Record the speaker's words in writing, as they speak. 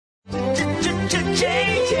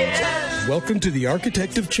Welcome to the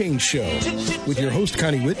Architect of Change Show with your host,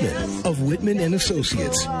 Connie Whitman of Whitman and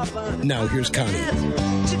Associates. Now here's Connie.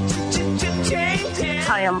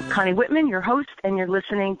 Hi, I'm Connie Whitman, your host, and you're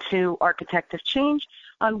listening to Architect of Change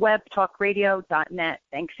on webtalkradio.net.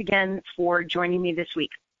 Thanks again for joining me this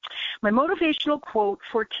week. My motivational quote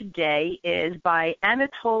for today is by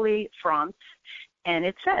Anatoly France, and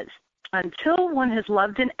it says, "Until one has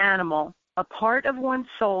loved an animal, a part of one's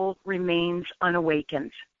soul remains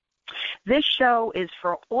unawakened." This show is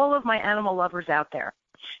for all of my animal lovers out there.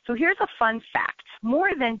 So here's a fun fact.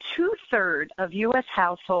 More than 2/3 of U.S.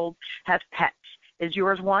 households have pets. Is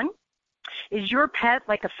yours one? Is your pet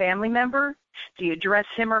like a family member? Do you dress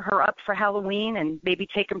him or her up for Halloween and maybe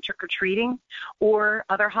take him trick-or-treating? Or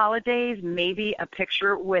other holidays, maybe a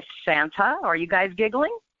picture with Santa? Are you guys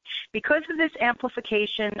giggling? Because of this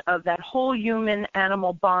amplification of that whole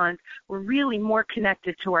human-animal bond, we're really more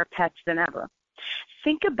connected to our pets than ever.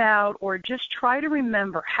 Think about or just try to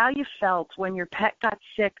remember how you felt when your pet got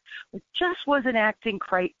sick or just wasn't acting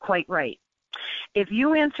quite right. If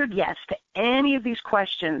you answered yes to any of these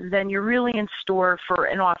questions, then you're really in store for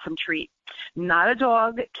an awesome treat. Not a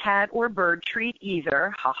dog, cat, or bird treat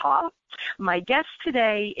either. Ha-ha. My guest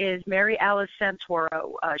today is Mary Alice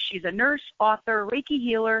Santoro. She's a nurse, author, Reiki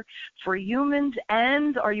healer for humans,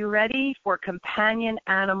 and, are you ready, for companion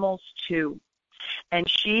animals too. And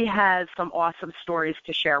she has some awesome stories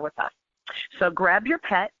to share with us. So grab your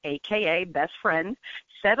pet, a.k.a. best friend,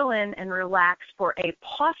 settle in and relax for a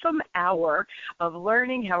possum hour of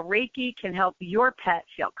learning how Reiki can help your pet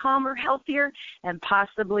feel calmer, healthier, and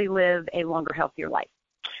possibly live a longer, healthier life.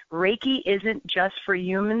 Reiki isn't just for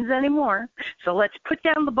humans anymore, so let's put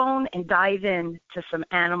down the bone and dive in to some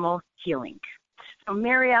animal healing. So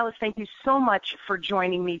Mary Alice, thank you so much for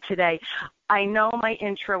joining me today. I know my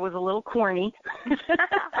intro was a little corny.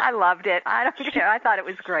 I loved it. I don't care. I thought it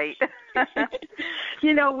was great.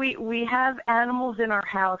 You know, we have animals in our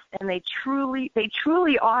house, and they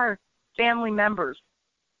truly are family members.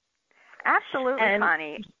 Absolutely,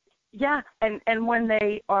 Connie. Yeah, and when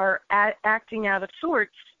they are acting out of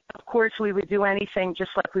sorts, of course, we would do anything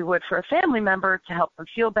just like we would for a family member to help them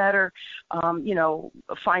feel better,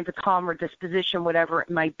 find a calmer disposition, whatever it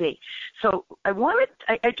might be. So I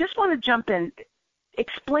just want to jump in.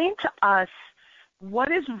 Explain to us,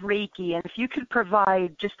 what is Reiki? And if you could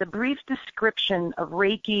provide just a brief description of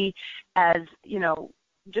Reiki as,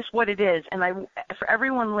 just what it is. And for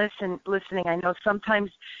everyone listening, I know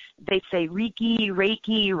sometimes they say Reiki.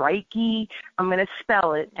 I'm going to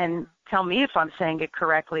spell it and tell me if I'm saying it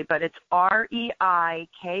correctly, but it's Reiki,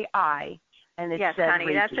 and it yes, says honey,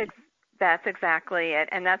 Reiki. That's exactly it,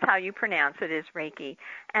 and that's how you pronounce it, is Reiki.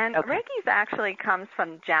 And okay. Reiki actually comes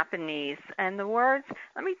from Japanese, and the words,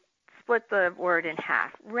 let me split the word in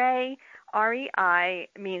half. Rei, R-E-I,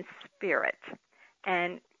 means spirit,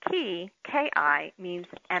 and Ki, K-I, means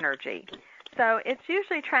energy. So it's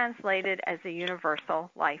usually translated as a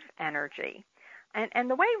universal life energy. And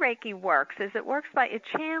the way Reiki works is it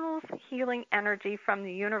channels healing energy from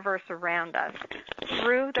the universe around us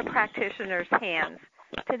through the practitioner's hands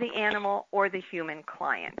to the animal or the human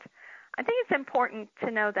client. I think it's important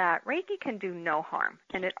to know that Reiki can do no harm,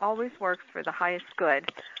 and it always works for the highest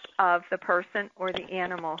good of the person or the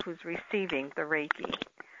animal who's receiving the Reiki.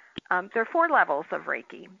 There are 4 levels of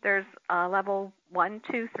Reiki. There's level 1,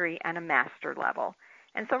 2, 3, and a master level.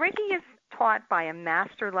 And so Reiki is taught by a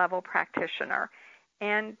master level practitioner.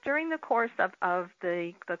 And during the course of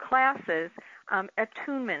the classes,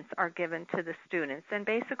 attunements are given to the students. And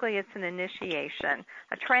basically it's an initiation,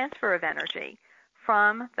 a transfer of energy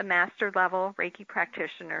from the master level Reiki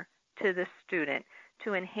practitioner to the student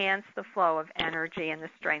to enhance the flow of energy and the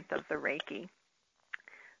strength of the Reiki.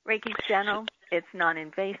 Reiki's gentle, it's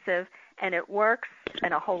non-invasive, and it works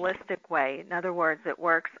in a holistic way. In other words, it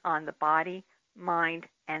works on the body, mind,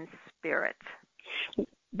 and spirit.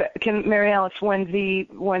 Mary Alice, when the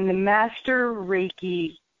master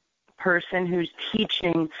Reiki person who's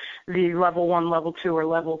teaching the level 1, level 2, or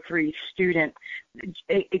level 3 student,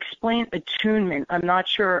 explain attunement. I'm not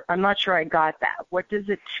sure I got that. What does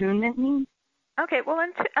attunement mean? Okay, well,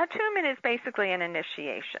 attunement is basically an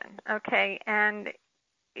initiation. Okay, and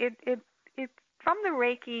it's from the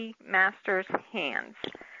Reiki master's hands.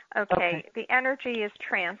 Okay, the energy is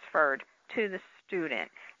transferred to the student,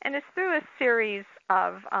 and it's through a series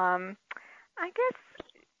of, I guess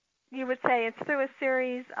you would say it's through a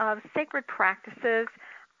series of sacred practices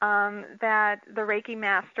that the Reiki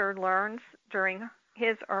master learns during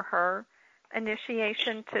his or her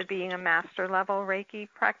initiation to being a master level Reiki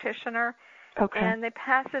practitioner. Okay. And they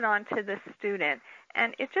pass it on to the student.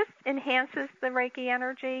 And it just enhances the Reiki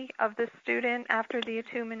energy of the student after the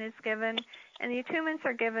attunement is given. And the attunements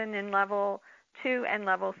are given in level 2 and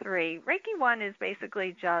level 3. Reiki 1 is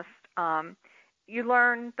basically just you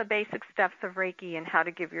learn the basic steps of Reiki and how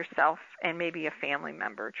to give yourself and maybe a family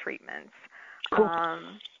member treatments. Cool.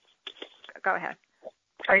 Go ahead.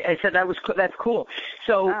 I said that's cool.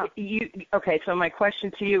 So so my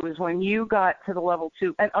question to you is, when you got to the level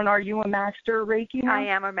 2, and are you a master Reiki now? I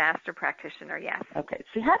am a master practitioner, yes. Okay.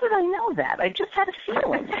 See, how did I know that? I just had a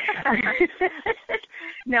feeling.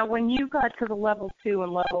 Now, when you got to the level 2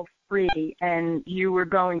 and level 3, and you were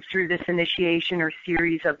going through this initiation or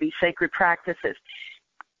series of these sacred practices,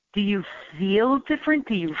 do you feel different?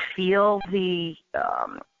 Do you feel the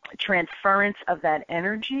transference of that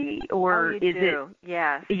energy, or is it?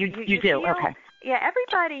 Yes. You do. Feel, okay. Yeah,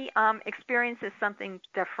 everybody experiences something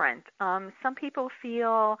different. Some people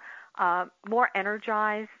feel more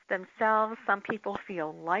energized themselves. Some people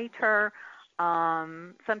feel lighter.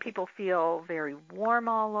 Some people feel very warm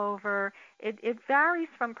all over. It varies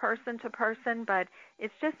from person to person, but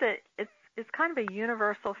it's just it's kind of a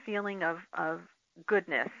universal feeling of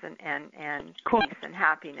goodness and cool. peace and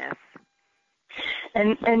happiness.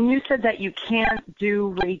 And you said that you can't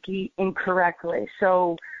do Reiki incorrectly.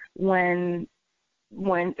 So when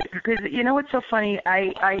because you know what's so funny,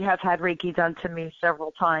 I have had Reiki done to me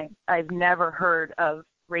several times. I've never heard of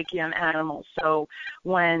Reiki on animals. So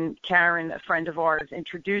when Karen, a friend of ours,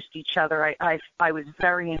 introduced each other, I was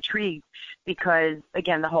very intrigued because,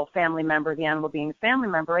 again, the whole family member, the animal being a family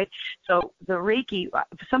member, right? So the Reiki,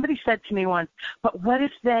 somebody said to me once, but what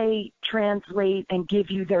if they translate and give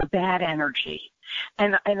you their bad energy?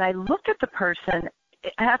 And I looked at the person.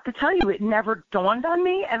 I have to tell you, it never dawned on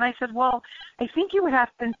me. And I said, well, I think you would have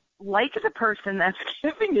to like the person that's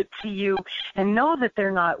giving it to you and know that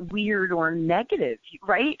they're not weird or negative,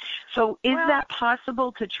 right? So is that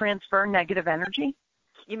possible to transfer negative energy?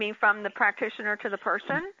 You mean from the practitioner to the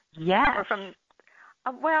person? Yes. Or from,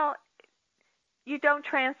 well, you don't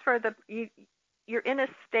transfer you're in a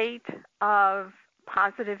state of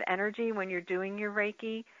positive energy when you're doing your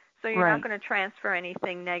Reiki, so you're not going to transfer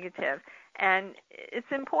anything negative. And it's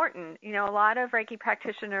important. You know, a lot of Reiki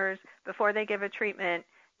practitioners, before they give a treatment,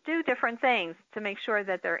 do different things to make sure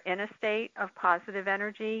that they're in a state of positive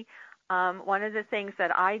energy. One of the things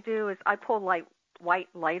that I do is I pull white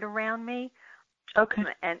light around me. Okay.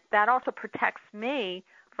 And that also protects me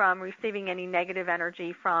from receiving any negative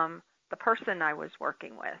energy from the person I was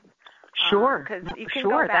working with. Sure. You can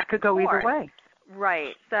sure. Go back that could go either way.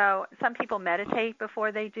 Right. So some people meditate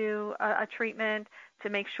before they do a treatment to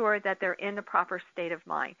make sure that they're in the proper state of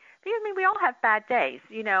mind. Because, I mean, we all have bad days,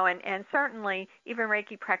 you know, and certainly even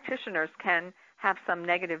Reiki practitioners can have some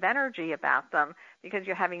negative energy about them because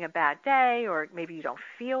you're having a bad day or maybe you don't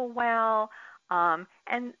feel well.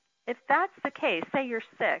 And if that's the case, say you're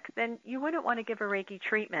sick, then you wouldn't want to give a Reiki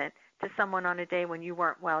treatment to someone on a day when you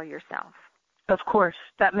weren't well yourself. Of course.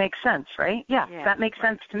 That makes sense, right? Yeah, that makes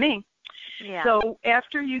sense to me. Yeah. So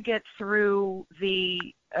after you get through the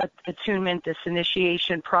attunement, this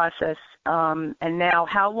initiation process, and now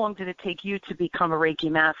how long did it take you to become a Reiki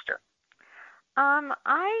master?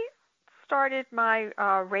 I started my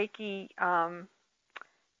Reiki,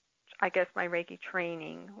 I guess my Reiki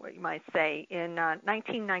training, what you might say, in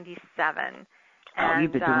 1997. And,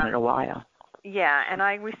 you've been doing it a while. Yeah, and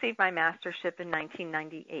I received my mastership in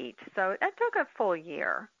 1998. So that took a full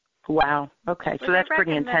year. Wow. Okay. So that's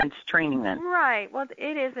pretty intense training then. Right. Well,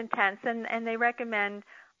 it is intense, and they recommend,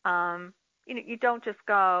 you don't just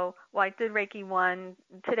go, well, I did Reiki 1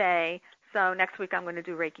 today, so next week I'm going to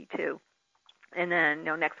do Reiki 2. And then,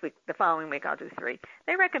 next week, the following week, I'll do 3.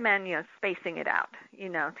 They recommend, spacing it out,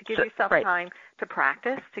 to give yourself time to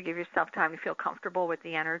practice, to give yourself time to feel comfortable with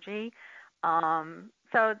the energy.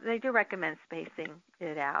 So they do recommend spacing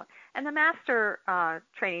it out. And the master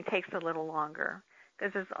training takes a little longer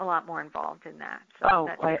because there's a lot more involved in that. So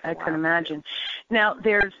I can imagine. Now,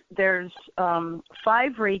 there's 5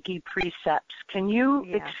 Reiki precepts. Can you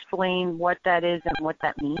explain what that is and what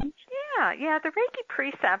that means? Yeah. The Reiki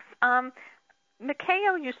precepts,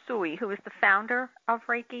 Mikao Usui, who is the founder of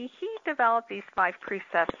Reiki, he developed these 5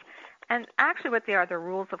 precepts. And actually what they are, they're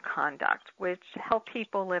rules of conduct, which help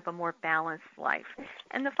people live a more balanced life.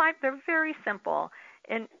 And the 5, they're very simple.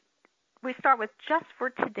 And we start with just for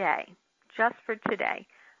today. Just for today.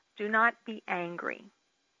 Do not be angry.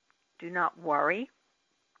 Do not worry.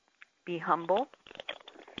 Be humble.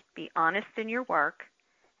 Be honest in your work.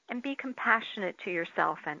 And be compassionate to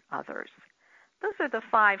yourself and others. Those are the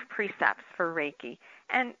 5 precepts for Reiki.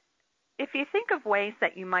 And if you think of ways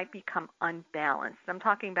that you might become unbalanced, I'm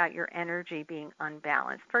talking about your energy being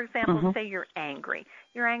unbalanced. For example, say you're angry.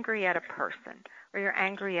 You're angry at a person or you're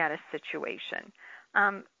angry at a situation.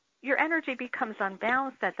 Your energy becomes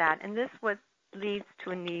unbalanced at that, and this what leads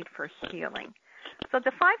to a need for healing. So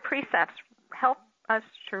the 5 precepts help us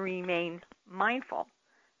to remain mindful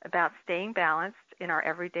about staying balanced in our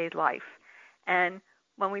everyday life. And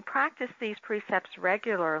when we practice these precepts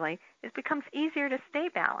regularly, it becomes easier to stay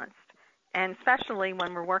balanced, and especially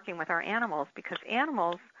when we're working with our animals, because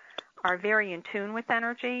animals are very in tune with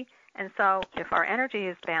energy, and so if our energy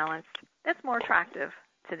is balanced, it's more attractive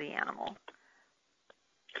to the animal.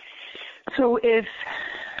 So if,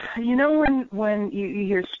 when you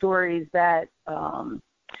hear stories that,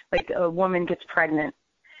 like a woman gets pregnant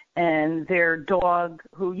and their dog,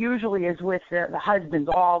 who usually is with the husband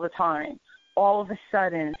all the time, all of a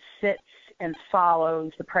sudden sits and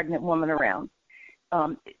follows the pregnant woman around.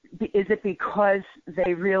 Is it because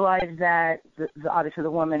they realize that obviously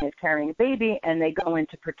the woman is carrying a baby and they go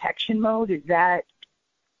into protection mode? Is that,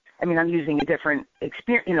 I'm using a different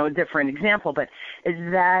experience, a different example, but is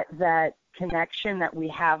that connection that we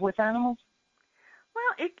have with animals?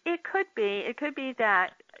 Well, it could be. It could be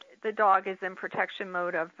that the dog is in protection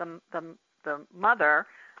mode of the mother,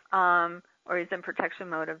 or is in protection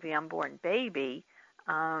mode of the unborn baby,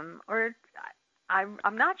 or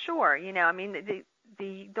I'm not sure.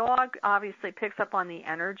 The dog obviously picks up on the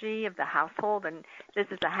energy of the household, and this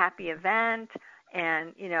is a happy event,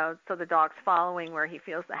 and so the dog's following where he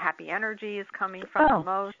feels the happy energy is coming from the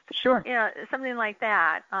most. Sure. Something like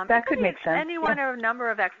that. That could make sense. Any one of a number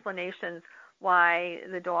of explanations why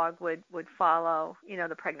the dog would follow,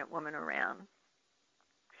 the pregnant woman around.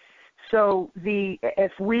 So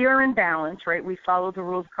if we are in balance, right, we follow the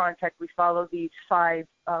rules of contact, we follow these 5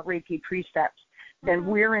 Reiki precepts, then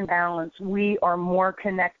we're in balance. We are more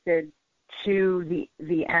connected to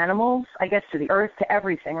the animals, I guess, to the earth, to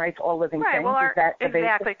everything, right? To all living things. Well, is that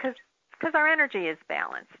exactly, because our energy is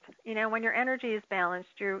balanced. When your energy is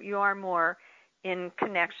balanced, you are more in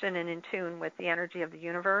connection and in tune with the energy of the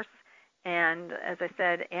universe. And as I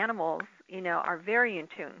said, animals, are very in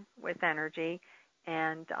tune with energy.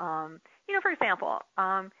 And, for example,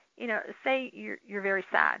 say you're very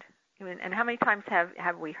sad. And how many times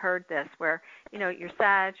have we heard this where, you're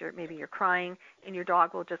sad, maybe you're crying, and your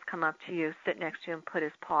dog will just come up to you, sit next to you, and put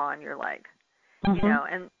his paw on your leg.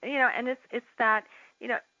 And it's that,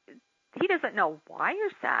 he doesn't know why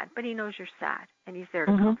you're sad, but he knows you're sad, and he's there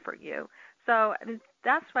to comfort you. So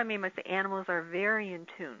that's what I mean by the animals are very in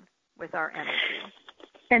tune with our energy.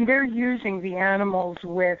 And they're using the animals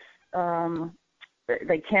with,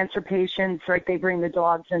 like cancer patients, right? They bring the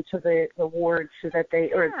dogs into the wards so that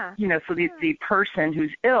the person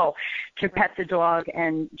who's ill can pet the dog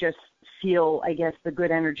and just feel, I guess, the good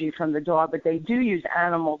energy from the dog. But they do use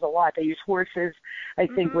animals a lot. They use horses, I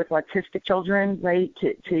think, with autistic children, right,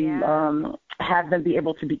 to have them be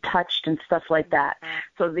able to be touched and stuff like that.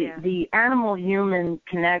 So the animal-human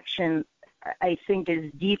connection, I think, is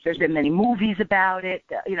deep. There's been many movies about it.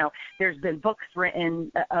 There's been books written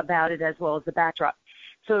about it as well as the backdrop.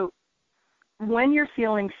 So when you're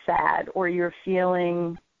feeling sad or you're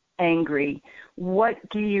feeling angry, what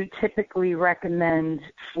do you typically recommend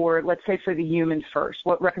for, let's say, for the human first?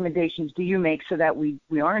 What recommendations do you make so that we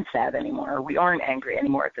aren't sad anymore or we aren't angry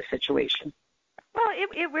anymore at the situation? Well,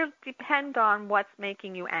 it will depend on what's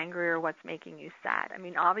making you angry or what's making you sad.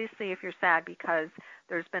 Obviously, if you're sad because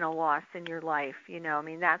there's been a loss in your life,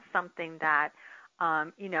 that's something that,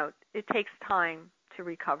 it takes time to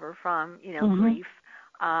recover from, grief,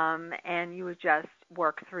 and you would just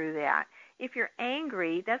work through that. If you're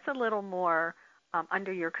angry, that's a little more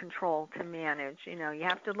under your control to manage. You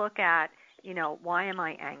have to look at, why am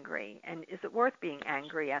I angry? And is it worth being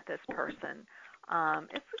angry at this person?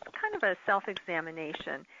 It's kind of a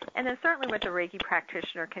self-examination. And then certainly what the Reiki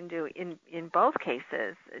practitioner can do in both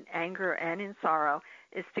cases, in anger and in sorrow,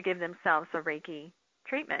 is to give themselves a Reiki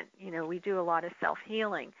treatment. We do a lot of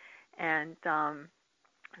self-healing. And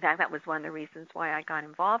that was one of the reasons why I got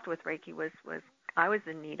involved with Reiki was I was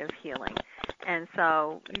in need of healing. And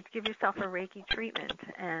so you give yourself a Reiki treatment.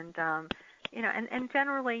 And, and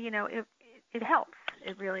generally, it helps.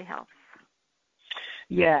 It really helps.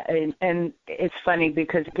 Yeah, and it's funny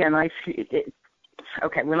because, again,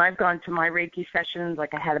 when I've gone to my Reiki sessions,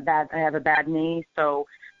 like I have a bad knee, so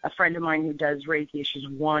a friend of mine who does Reiki, she's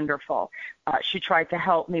wonderful. She tried to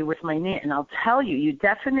help me with my knee, and I'll tell you, you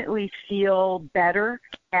definitely feel better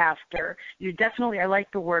after. I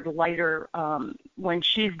like the word lighter. When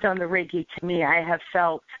she's done the Reiki to me, I have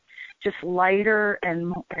felt just lighter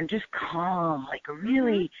and just calm, like a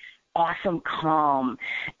really awesome calm.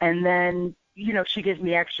 And then, she gives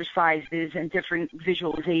me exercises and different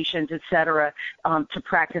visualizations, et cetera, to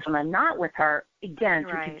practice when I'm not with her, again,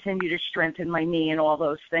 to continue to strengthen my knee and all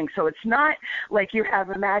those things. So it's not like you have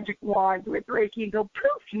a magic wand with Reiki and go,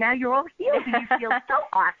 poof, now you're all healed and you feel so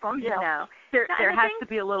awesome. There has to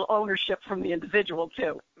be a little ownership from the individual,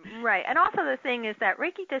 too. Right. And also the thing is that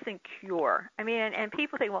Reiki doesn't cure. I mean, and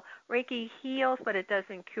people think, well, Reiki heals, but it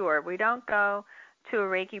doesn't cure. We don't go to a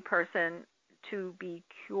Reiki person to be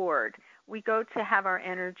cured. We go to have our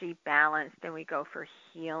energy balanced, and we go for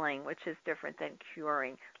healing, which is different than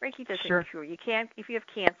curing. Reiki doesn't cure. You can't, if you have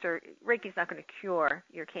cancer, Reiki's not going to cure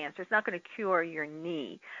your cancer. It's not going to cure your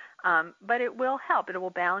knee, but it will help. It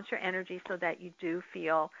will balance your energy so that you do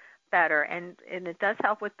feel better, and it does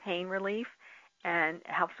help with pain relief and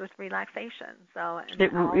helps with relaxation. So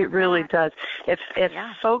it really does. If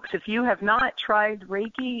folks, if you have not tried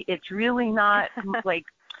Reiki, it's really not like,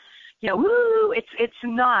 woo, it's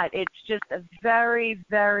not. It's just a very,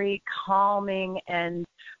 very calming and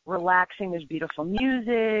relaxing. There's beautiful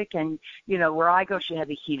music, and, where I go, she has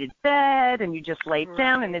a heated bed, and you just lay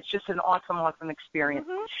down, and it's just an awesome, awesome experience.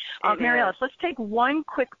 Mary Alice, let's take one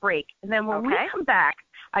quick break, and then when we come back,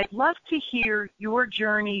 I'd love to hear your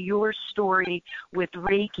journey, your story with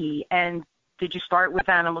Reiki, and did you start with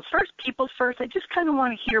animals first, people first? I just kind of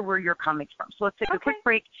want to hear where you're coming from. So let's take a quick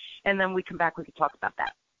break, and then we come back, we can talk about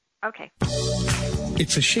that. Okay.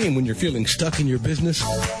 It's a shame when you're feeling stuck in your business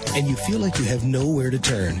and you feel like you have nowhere to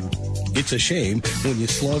turn. It's a shame when you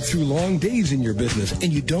slog through long days in your business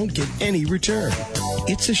and you don't get any return.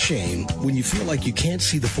 It's a shame when you feel like you can't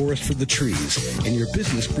see the forest for the trees and your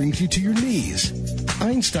business brings you to your knees.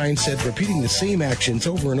 Einstein said repeating the same actions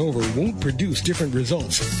over and over won't produce different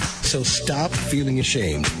results. So stop feeling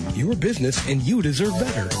ashamed. Your business and you deserve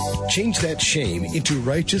better. Change that shame into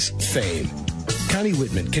righteous fame. Connie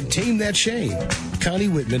Whitman can tame that shame. Connie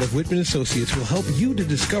Whitman of Whitman Associates will help you to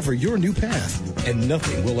discover your new path, and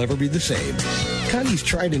nothing will ever be the same. Connie's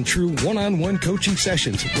tried and true one-on-one coaching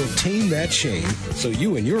sessions will tame that shame so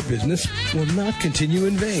you and your business will not continue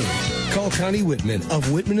in vain. Call Connie Whitman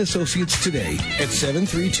of Whitman Associates today at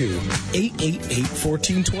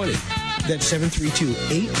 732-888-1420. That's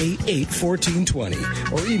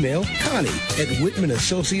 732-888-1420. Or email Connie at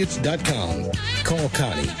WhitmanAssociates.com. Call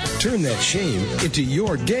Connie. Turn that shame into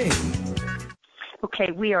your game.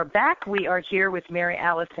 Okay, we are back. We are here with Mary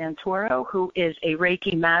Alice Santoro, who is a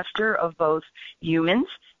Reiki master of both humans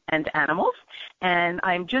and animals. And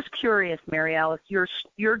I'm just curious, Mary Alice, your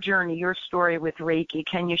journey, your story with Reiki.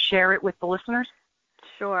 Can you share it with the listeners?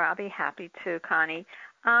 Sure, I'll be happy to, Connie.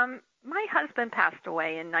 My husband passed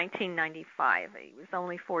away in 1995. He was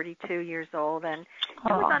only 42 years old, and it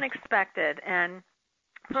was unexpected. And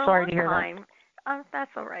for Sorry a to hear long time, that's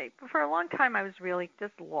all right. But for a long time, I was really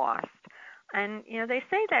just lost. And, they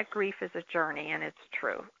say that grief is a journey, and it's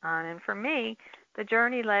true. And for me, the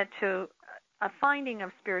journey led to a finding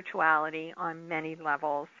of spirituality on many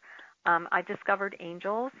levels. I discovered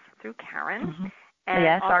angels through Karen. Mm-hmm. And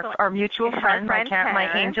yes, also, our mutual friend, Karen.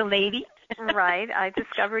 My angel lady. Right. I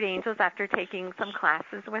discovered angels after taking some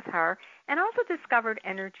classes with her, and also discovered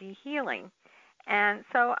energy healing. And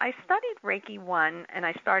so I studied Reiki 1, and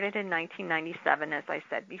I started in 1997, as I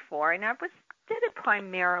said before, and I did it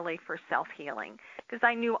primarily for self-healing because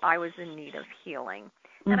I knew I was in need of healing.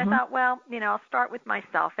 And I thought, well, I'll start with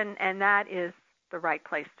myself, and that is the right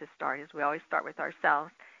place to start, is we always start with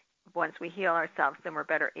ourselves. Once we heal ourselves, then we're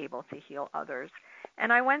better able to heal others.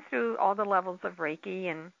 And I went through all the levels of Reiki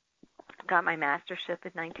and got my mastership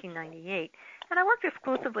in 1998. And I worked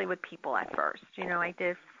exclusively with people at first. I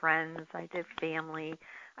did friends, I did family,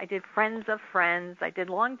 I did friends of friends, I did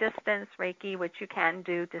long distance Reiki, which you can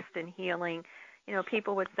do, distant healing.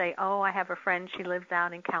 People would say, oh, I have a friend, she lives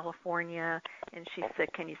out in California, and she's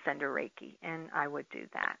sick, can you send her Reiki? And I would do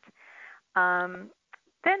that.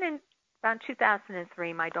 Then in about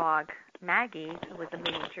 2003, my dog, Maggie, who was a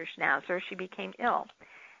miniature schnauzer, she became ill.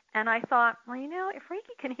 And I thought, well, if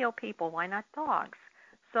Reiki can heal people, why not dogs?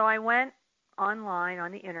 So I went online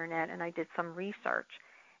on the Internet, and I did some research.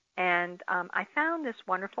 And I found this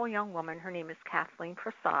wonderful young woman. Her name is Kathleen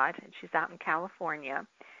Prasad, and she's out in California.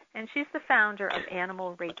 And she's the founder of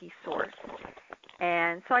Animal Reiki Source.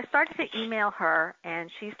 And so I started to email her,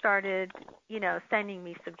 and she started, sending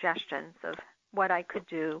me suggestions of what I could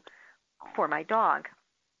do for my dog.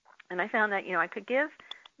 And I found that, I could give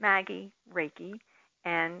Maggie Reiki,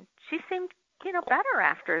 and she seemed, better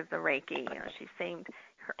after the Reiki. She seemed,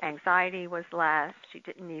 her anxiety was less. She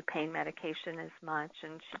didn't need pain medication as much,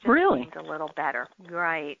 and she just seemed a little better.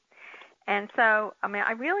 Right. And so,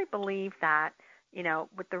 I really believe that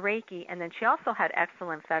with the Reiki. And then she also had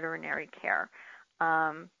excellent veterinary care.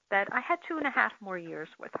 That I had 2.5 more years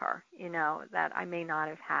with her, that I may not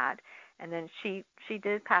have had. And then she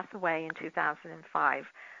did pass away in 2005.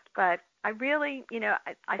 But I really,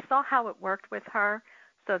 I saw how it worked with her,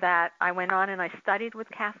 so that I went on and I studied with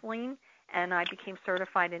Kathleen, and I became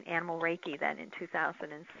certified in animal Reiki then in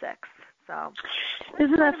 2006. So,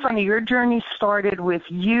 isn't that funny? Your journey started with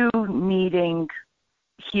you needing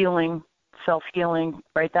healing, self-healing,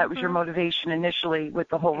 right? That was your motivation initially with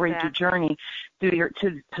the whole Reiki journey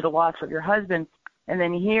to the loss of your husband. And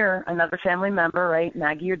then here, another family member, right,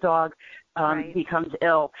 Maggie, your dog, becomes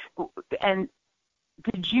ill. And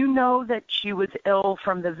did you know that she was ill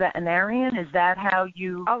from the veterinarian? Is that how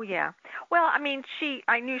you... Oh, yeah. Well, I mean,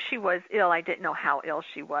 I knew she was ill. I didn't know how ill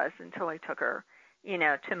she was until I took her,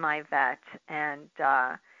 to my vet and,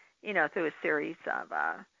 through a series of,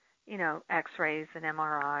 x-rays and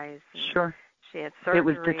MRIs. And sure. She had surgery. It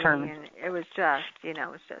was determined. And it was just,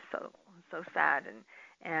 so sad.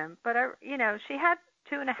 But she had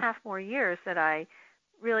 2.5 more years that I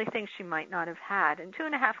really think she might not have had, and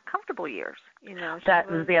 2.5 comfortable years. That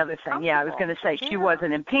was the other thing. Yeah, I was going to say she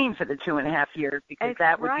wasn't in pain for the 2.5 years because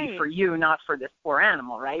that would be for you, not for this poor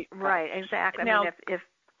animal, right? Right, exactly. Now, I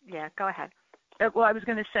mean, go ahead. Well, I was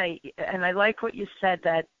going to say, and I like what you said,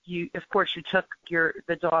 that you, of course, you took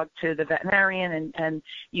the dog to the veterinarian and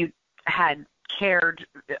you had cared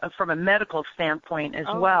from a medical standpoint as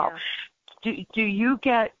well. Yeah. Do you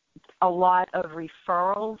get a lot of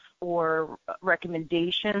referrals or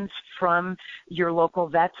recommendations from your local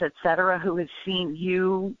vets, et cetera, who have seen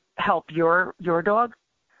you help your dog?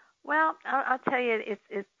 Well, I'll tell you,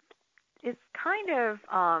 it's kind of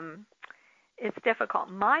it's difficult.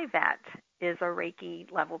 My vet is a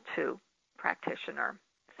Reiki level 2 practitioner.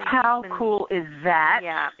 So how cool is that?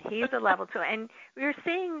 Yeah, he's a level 2, and we're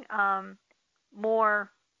seeing more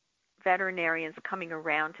veterinarians coming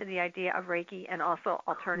around to the idea of Reiki and also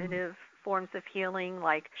alternative forms of healing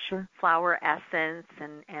like flower essence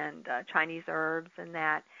and Chinese herbs and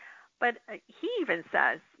that. But he even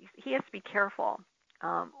says he has to be careful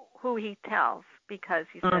who he tells, because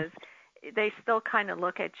he says they still kind of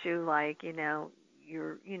look at you like,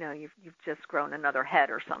 you've just grown another head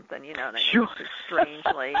or something, they look at you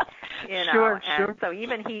strangely, and so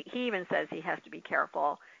even he even says he has to be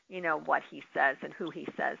careful, what he says and who he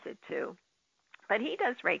says it to. But he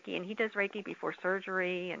does Reiki, and he does Reiki before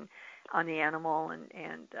surgery and on the animal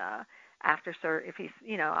and after if he's,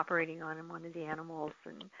 operating on one of the animals,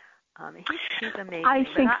 and he's amazing.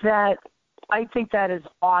 I think that is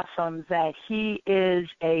awesome that he is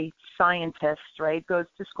a scientist, right? Goes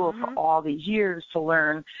to school for all these years to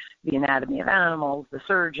learn the anatomy of animals, the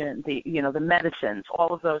surgeon, the medicines,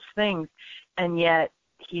 all of those things, and yet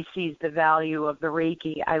he sees the value of the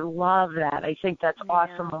Reiki. I love that. I think that's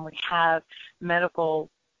awesome when we have medical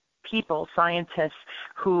people, scientists,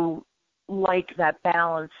 who like that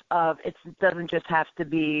balance of it doesn't just have to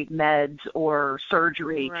be meds or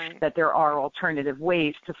surgery, that there are alternative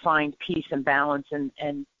ways to find peace and balance and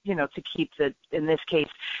to keep in this case,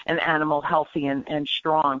 an animal healthy and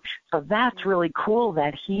strong. So that's really cool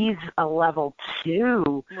that he's a level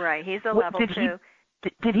 2. Right, he's a level 2.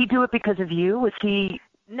 Did he do it because of you? Was he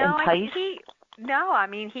enticed? He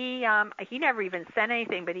never even said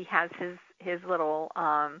anything, but he has his little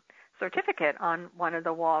certificate on one of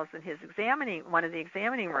the walls in one of the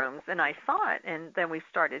examining rooms, and I saw it, and then we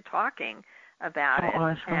started talking about it.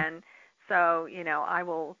 Awesome. And so, I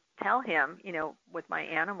will tell him, with my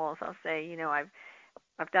animals, I'll say,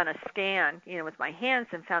 I've done a scan, with my hands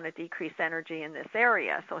and found a decreased energy in this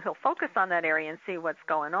area. So he'll focus on that area and see what's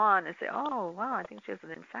going on and say, oh, wow, I think she has an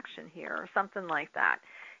infection here or something like that.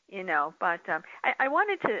 But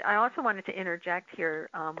I also wanted to interject here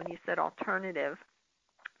when you said alternative.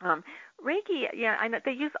 Reiki, I know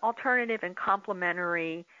they use alternative and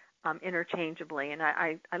complementary interchangeably, and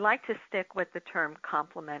I like to stick with the term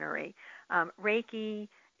complementary. Reiki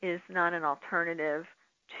is not an alternative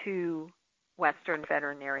to Western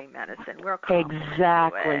veterinary medicine. We're a complement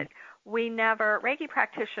to it. Reiki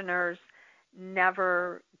practitioners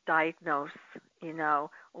never diagnose,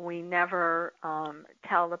 we never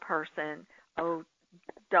tell the person, oh,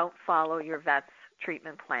 don't follow your vet's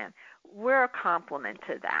treatment plan. We're a complement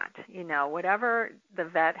to that. Whatever the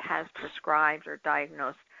vet has prescribed or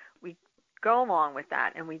diagnosed, we go along with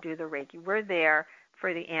that and we do the Reiki. We're there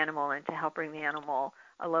for the animal and to help bring the animal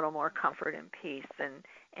a little more comfort and peace.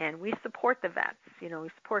 And we support the vets, we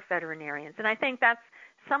support veterinarians. And I think that's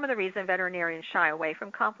some of the reason veterinarians shy away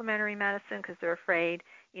from complementary medicine, because they're afraid,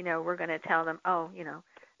 we're going to tell them, oh,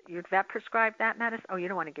 your vet prescribed that medicine. Oh, you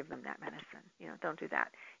don't want to give them that medicine. Don't do that.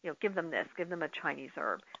 Give them this. Give them a Chinese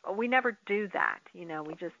herb. Oh, we never do that. We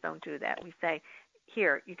just don't do that. We say,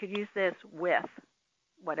 here, you could use this with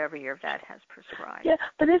whatever your vet has prescribed. Yeah,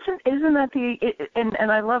 but isn't that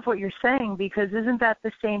and I love what you're saying, because isn't that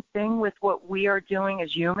the same thing with what we are doing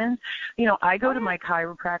as humans? I go to my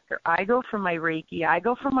chiropractor, I go for my Reiki, I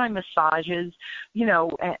go for my massages,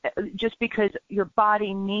 just because your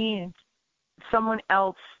body needs someone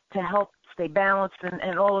else to help stay balanced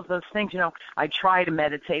and all of those things. I try to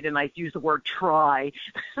meditate, and I use the word try.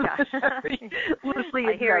 Yeah. Loosely,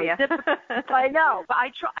 I hear you. I know, but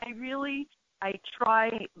I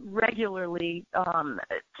try regularly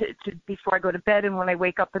to before I go to bed and when I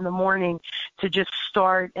wake up in the morning to just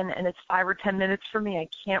start, and it's 5 or 10 minutes for me. I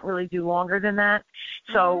can't really do longer than that.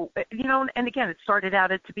 So, and again, it started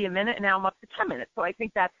out to be a minute, and now I'm up to 10 minutes. So I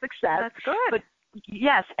think that's success. That's good. But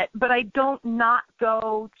yes, but I don't not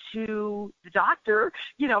go to the doctor,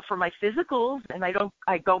 for my physicals, and I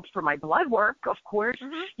go for my blood work, of course,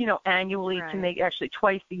 annually Right. to make, actually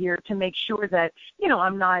twice a year, to make sure that,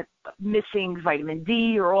 I'm not missing vitamin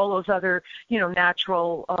D or all those other,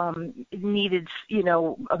 natural needed,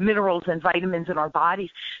 minerals and vitamins in our bodies.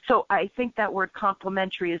 So I think that word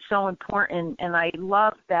complementary is so important, and I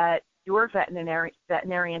love that your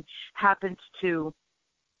veterinarian happens to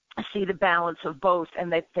see the balance of both,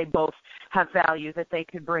 and that they both have value that they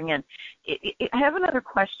could bring in. I have another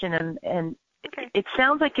question, and Okay. it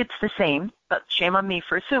sounds like it's the same, but shame on me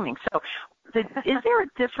for assuming. So is there a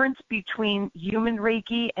difference between human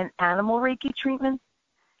Reiki and animal Reiki treatment?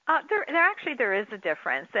 There is a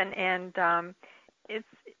difference, and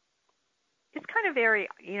it's kind of very,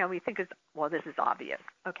 we think this is obvious.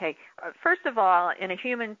 Okay, first of all, in a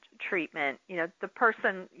human treatment, the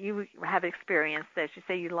person, you have experienced this. You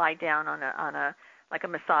say you lie down on a like a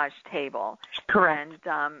massage table. Correct.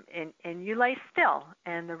 And you lay still,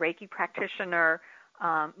 and the Reiki practitioner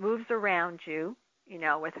moves around you,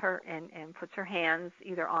 with her and puts her hands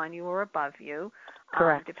either on you or above you,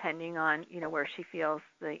 depending on, where she feels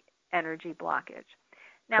the energy blockage.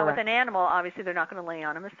 Now, Correct. with an animal, obviously they're not going to lay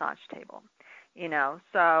on a massage table,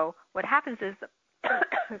 So what happens is,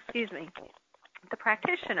 excuse me, the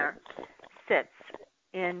practitioner sits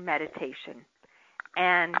in meditation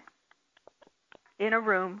and in a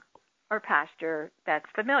room or pasture that's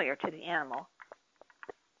familiar to the animal.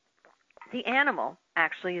 The animal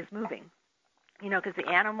actually is moving, because the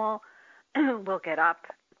animal will get up,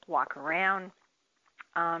 walk around.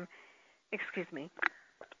 Excuse me.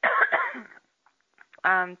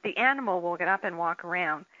 The animal will get up and walk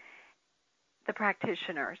around the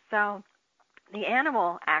practitioner. So the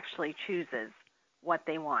animal actually chooses what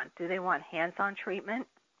they want. Do they want hands-on treatment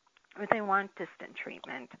or they want distant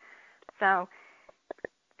treatment? So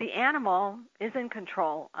the animal is in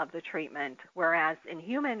control of the treatment, whereas in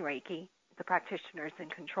human Reiki, the practitioner is in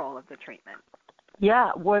control of the treatment.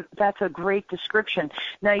 Yeah, that's a great description.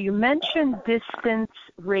 Now, you mentioned distance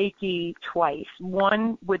Reiki twice.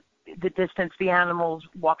 One with the distance, the animal's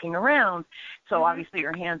walking around, so obviously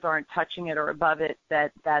your hands aren't touching it or above it.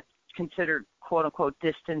 That's considered quote-unquote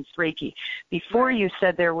distance Reiki. Before you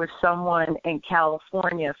said there was someone in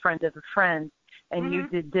California, a friend of a friend, and you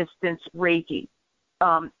did distance Reiki.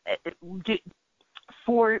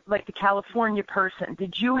 For like the California person,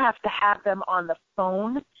 did you have to have them on the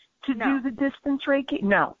phone to do the distance Reiki?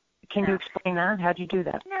 No. Can you explain that? How'd you do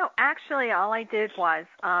that? No, actually, all I did was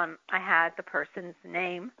I had the person's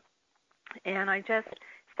name, and I just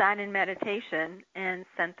sat in meditation and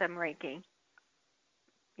sent them Reiki.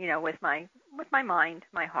 With my mind,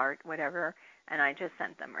 my heart, whatever, and I just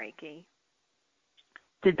sent them Reiki.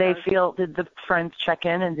 Did the friends check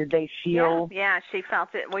in, and did they feel? Yeah, she felt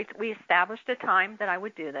it. We established a time that I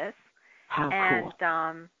would do this. How cool.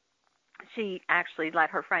 And she actually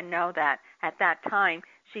let her friend know that at that time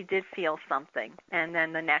she did feel something. And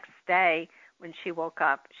then the next day when she woke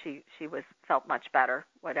up, she felt much better,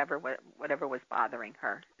 whatever was bothering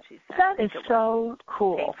her. She said that is so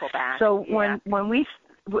cool. Painful back. So when we,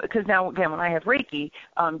 because now again when I have Reiki,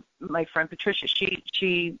 my friend Patricia,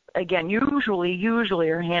 she again usually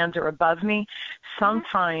her hands are above me.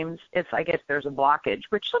 Sometimes I guess there's a blockage,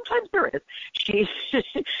 which sometimes there is. She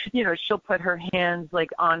she'll put her hands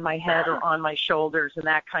like on my head or on my shoulders and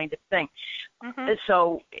that kind of thing.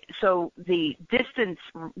 So the distance,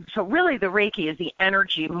 so really the Reiki is the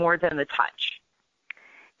energy more than the touch.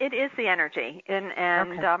 It is the energy, and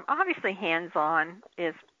obviously hands-on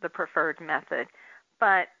is the preferred method.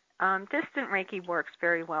 But distant Reiki works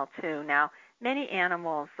very well, too. Now, many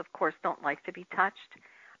animals, of course, don't like to be touched.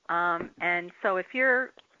 And so if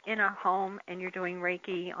you're in a home and you're doing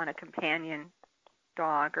Reiki on a companion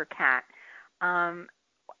dog or cat,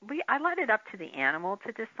 I let it up to the animal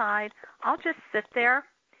to decide. I'll just sit there.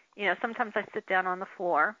 Sometimes I sit down on the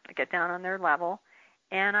floor. I get down on their level,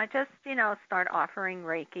 and I just, start offering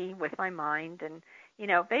Reiki with my mind. And,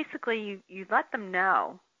 basically you let them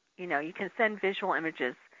know, you can send visual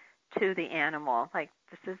images to the animal. Like,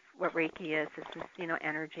 this is what Reiki is. This is,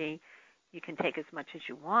 energy. You can take as much as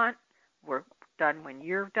you want. We're done when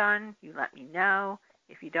you're done. You let me know.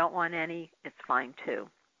 If you don't want any, it's fine too.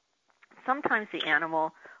 Sometimes the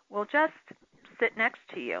animal will just sit next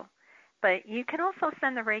to you. But you can also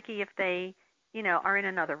send the Reiki if they, are in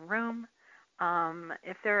another room.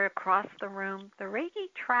 If they're across the room, the Reiki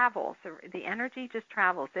travels. The energy just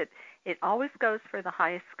travels. It always goes for the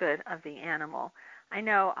highest good of the animal. I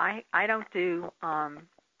know I don't do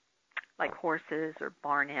like horses or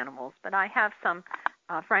barn animals, but I have some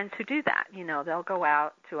friends who do that. They'll go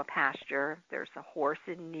out to a pasture. There's a horse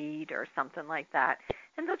in need or something like that,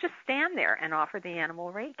 and they'll just stand there and offer the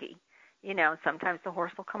animal Reiki. Sometimes the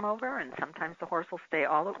horse will come over, and sometimes the horse will stay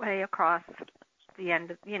all the way across the end,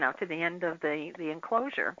 to the end of the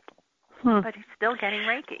enclosure. But he's still getting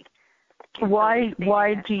Reiki.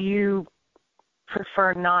 Why do you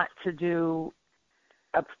prefer not to do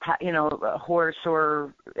a horse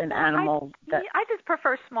or an animal? I just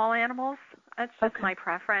prefer small animals. That's just my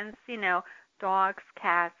preference. Dogs,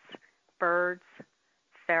 cats, birds,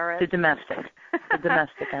 ferrets. The domestic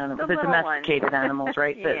animals, the domesticated animals,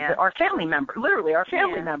 right? Yeah. Our family members, literally our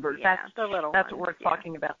family members. Yeah, the little that's ones, what we're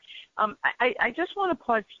talking about. I just want to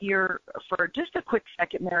pause here for just a quick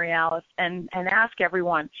second, Mary Alice, and ask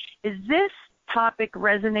everyone, is this topic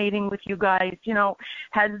resonating with you guys?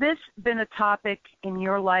 Has this been a topic in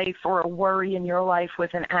your life or a worry in your life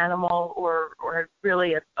with an animal or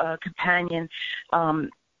really a companion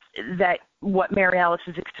that what Mary Alice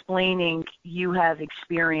is explaining you have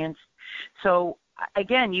experienced? So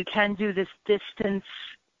again, you can do this distance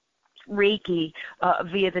Reiki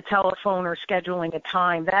via the telephone or scheduling a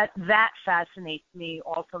time. That fascinates me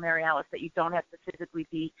also, Mary Alice, that you don't have to physically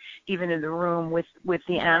be even in the room with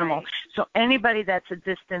the animal. Right. So anybody that's a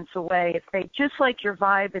distance away, if they just like your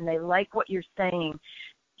vibe and they like what you're saying,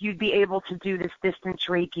 you'd be able to do this distance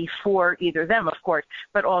Reiki for either them, of course,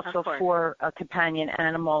 but also for a companion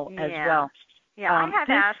animal as well. Yeah, I had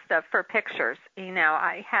asked for pictures.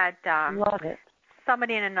 I had love it.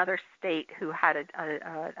 Somebody in another state who had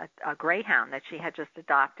a greyhound that she had just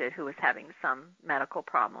adopted who was having some medical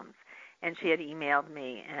problems. And she had emailed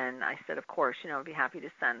me, and I said, of course, I'd be happy to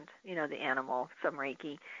send, the animal some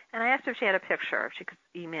Reiki. And I asked her if she had a picture, if she could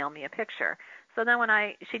email me a picture. So then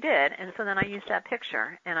she did, and so then I used that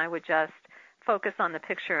picture, and I would just focus on the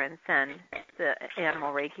picture and send the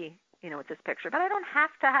animal Reiki, with this picture. But I don't have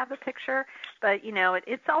to have a picture, but,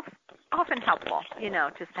 it's often helpful,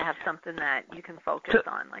 just to have something that you can focus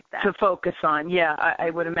on like that. To focus on, yeah, I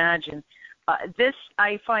would imagine.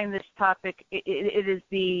 I find this topic, it is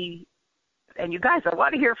and you guys, I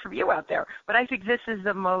want to hear from you out there, but I think this is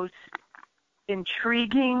the most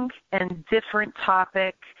intriguing and different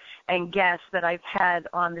topic and guests that I've had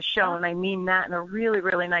on the show, and I mean that in a really,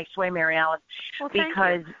 really nice way, Mary Alice,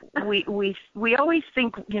 because we always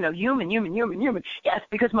think, human. Yes,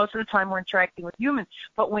 because most of the time we're interacting with humans.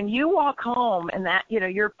 But when you walk home and that,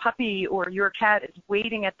 your puppy or your cat is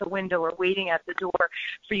waiting at the window or waiting at the door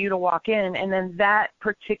for you to walk in, and then that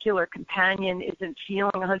particular companion isn't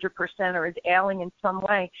feeling 100% or is ailing in some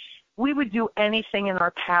way, we would do anything in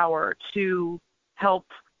our power to help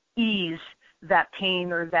ease that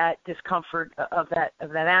pain or that discomfort of that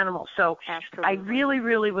animal. So absolutely. I really,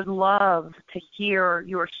 really would love to hear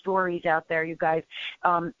your stories out there, you guys.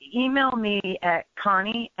 Email me at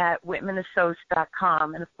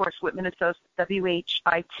Connie@WhitmanAssoc.com. And, of course, Whitman Assoc,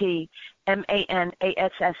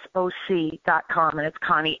 WhitmanAssoc.com. And it's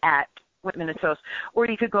Connie@WhitmanAssoc. Or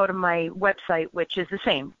you could go to my website, which is the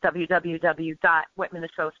same,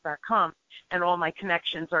 www.whitmanassoc.com. And all my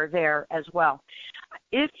connections are there as well.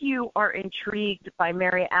 If you are intrigued by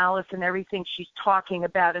Mary Alice and everything she's talking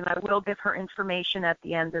about, and I will give her information at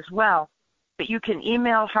the end as well, but you can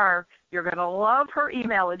email her. You're going to love her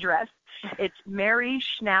email address. It's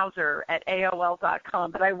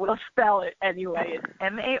maryschnauzer@AOL.com, but I will spell it anyway. It's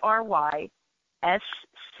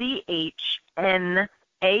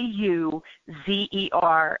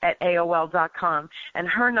MarySChnauzer@AOL.com. And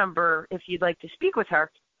her number, if you'd like to speak with her,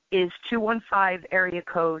 is 215 area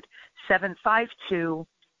code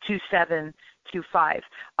 752-2725.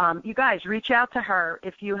 You guys, reach out to her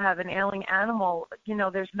if you have an ailing animal.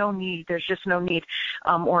 There's no need. There's just no need.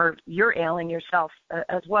 Or you're ailing yourself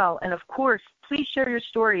as well. And, of course, please share your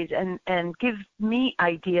stories and give me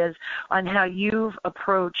ideas on how you've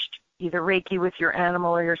approached either Reiki with your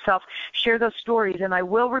animal or yourself, share those stories, and I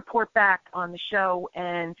will report back on the show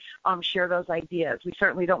and share those ideas. We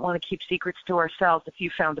certainly don't want to keep secrets to ourselves. If you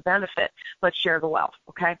found a benefit, let's share the wealth,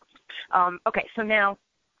 okay? Okay, so now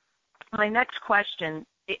my next question,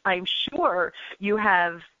 I'm sure you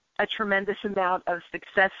have a tremendous amount of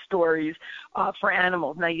success stories for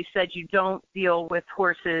animals. Now, you said you don't deal with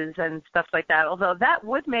horses and stuff like that, although that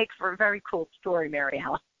would make for a very cool story, Mary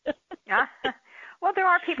Ellen. Yeah. Well, there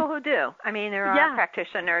are people who do. I mean, there are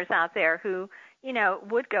practitioners out there who,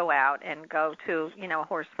 would go out and go to, a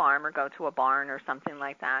horse farm or go to a barn or something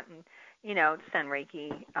like that and, send Reiki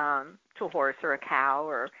to a horse or a cow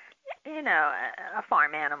or, a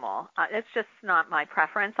farm animal. It's just not my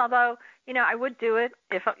preference, although, I would do it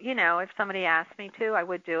if somebody asked me to, I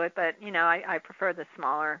would do it. But, I prefer the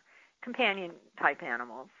smaller companion type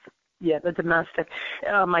animals. Yeah, the domestic.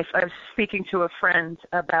 I was speaking to a friend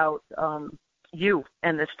about you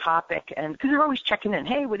and this topic, and because they're always checking in,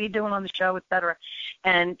 hey, what are you doing on the show, et cetera.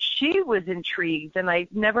 And she was intrigued, and I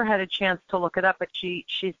never had a chance to look it up, but she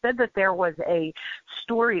said that there was a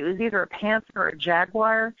story. It was either a panther or a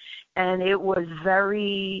jaguar, and it was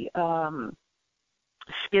very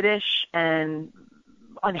skittish and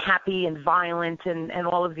unhappy and violent and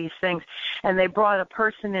all of these things. And they brought a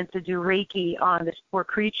person in to do Reiki on this poor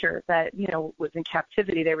creature that, was in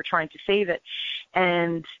captivity. They were trying to save it.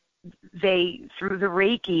 And they, through the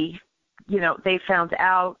Reiki, they found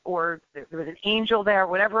out, or there was an angel there,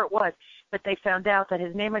 whatever it was, but they found out that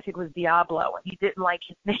his name, I think, was Diablo, and he didn't like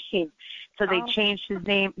his name. So they changed his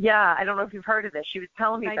name. Yeah, I don't know if you've heard of this. She was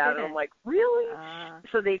telling me about it. I'm like, really?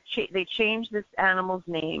 So they changed this animal's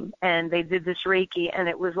name, and they did this Reiki, and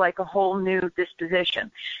it was like a whole new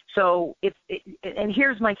disposition. So and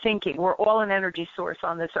here's my thinking. We're all an energy source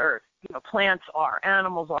on this earth. Plants are,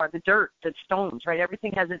 animals are, the dirt, the stones, right?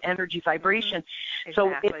 Everything has an energy vibration. Mm-hmm. So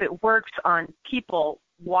Exactly. if it works on people,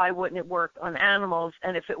 why wouldn't it work on animals?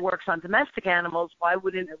 And if it works on domestic animals, why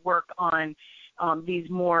wouldn't it work on these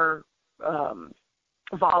more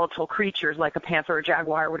volatile creatures like a panther or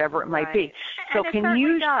jaguar or whatever it might be? So and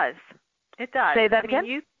it does. It does. Say that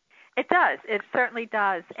again? It does. It certainly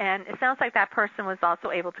does. And it sounds like that person was also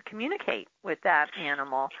able to communicate with that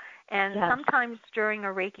animal. And sometimes during a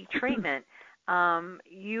Reiki treatment,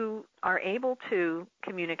 you are able to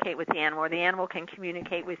communicate with the animal, or the animal can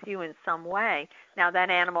communicate with you in some way. Now, that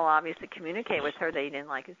animal obviously communicated with her. They didn't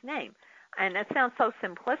like his name. And that sounds so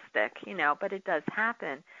simplistic, but it does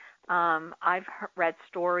happen. I've read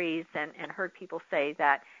stories and heard people say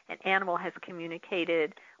that an animal has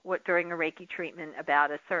communicated during a Reiki treatment about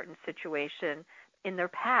a certain situation in their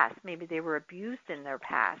past. Maybe they were abused in their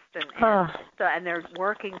past, and they're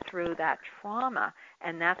working through that trauma,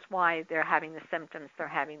 and that's why they're having the symptoms they're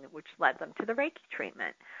having, which led them to the Reiki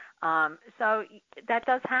treatment. So that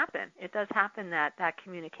does happen. It does happen that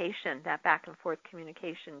communication, that back and forth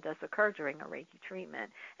communication, does occur during a Reiki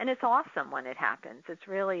treatment, and it's awesome when it happens. It's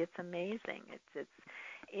amazing. It's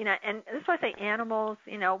and that's why I say animals,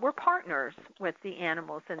 we're partners with the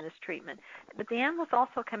animals in this treatment. But the animals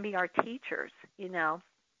also can be our teachers,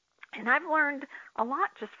 And I've learned a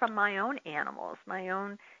lot just from my own animals,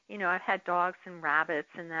 I've had dogs and rabbits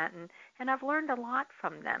and that, and I've learned a lot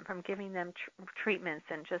from them, from giving them treatments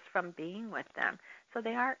and just from being with them. So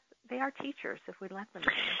they are teachers if we let them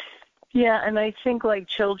be. Yeah, and I think like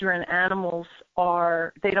children, animals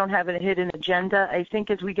they don't have a hidden agenda. I think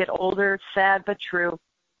as we get older, sad but true,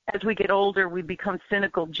 as we get older, we become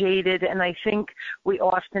cynical, jaded, and I think we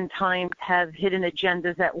oftentimes have hidden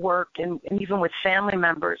agendas at work and even with family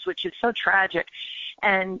members, which is so tragic.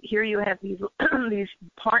 And here you have these these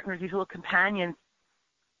partners, these little companions,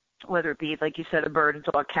 whether it be, like you said, a bird,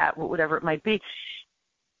 a dog, cat, whatever it might be,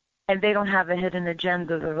 and they don't have a hidden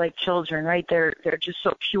agenda. They're like children, right? They're just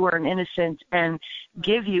so pure and innocent and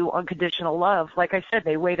give you unconditional love. Like I said,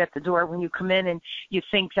 they wait at the door when you come in, and you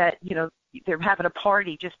think that, they're having a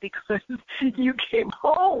party just because you came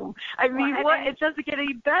home. I mean, it doesn't get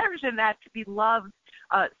any better than that, to be loved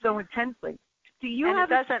so intensely. Do you have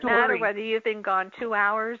a story? It doesn't matter whether you've been gone 2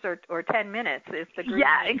 hours or 10 minutes. It's the grief.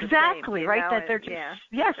 Yeah, exactly, right? That they're just,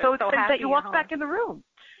 so it's that you walk back in the room.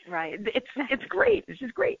 Right. It's great. This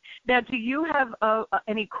is great. Now, do you have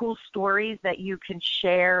any cool stories that you can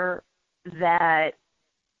share that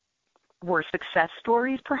were success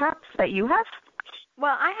stories, perhaps, that you have?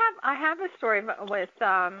 Well, I have a story with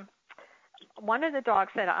one of the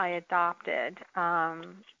dogs that I adopted.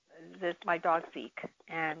 My dog Zeke,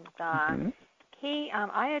 and I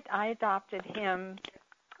adopted him.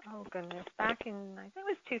 Oh goodness, back in I think it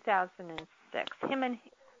was 2006.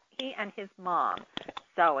 He and his mom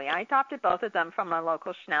Zoe. I adopted both of them from a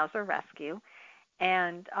local Schnauzer rescue,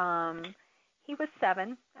 And he was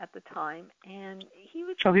 7 at the time, and he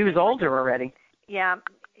was. Oh, he was older already. Yeah.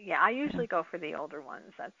 I usually go for the older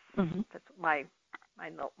ones. That's my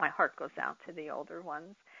heart goes out to the older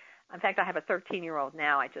ones. In fact, I have a 13-year-old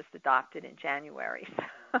now. I just adopted in January.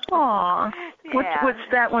 Aw. Yeah. What's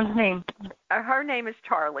that one's name? Her name is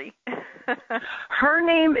Charlie. Her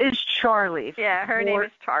name is Charlie. Yeah, her name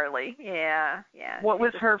is Charlie. Yeah. What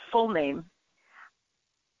was her full name?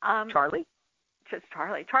 Charlie? Just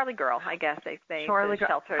Charlie. Charlie Girl, I guess. Charlie the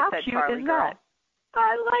shelter Girl. How said cute Charlie is Girl. that?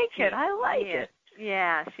 I like it. I like it.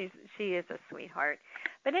 Yeah, she is a sweetheart.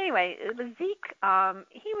 But anyway, Zeke,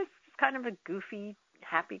 he was kind of a goofy,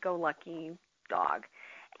 happy-go-lucky dog.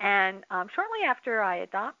 And shortly after I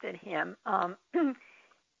adopted him,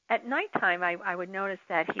 at nighttime I would notice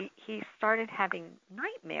that he started having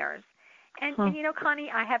nightmares. And you know,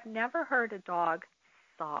 Connie, I have never heard a dog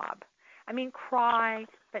sob. I mean, cry,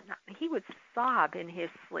 but not, he would sob in his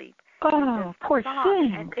sleep. Oh, poor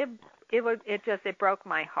thing. And it broke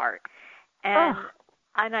my heart. And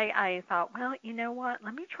I thought, well, you know what?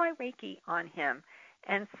 Let me try Reiki on him.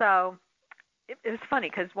 And so it was funny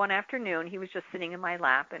because one afternoon he was just sitting in my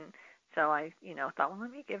lap, and so I, thought, well,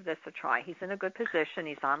 let me give this a try. He's in a good position.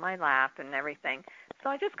 He's on my lap and everything. So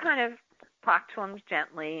I just kind of talked to him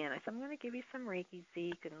gently, and I said, I'm going to give you some Reiki,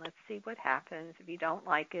 Zeke, and let's see what happens. If you don't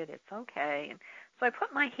like it, it's okay. And so I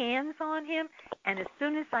put my hands on him, and as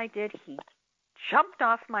soon as I did, he jumped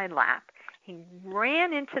off my lap. He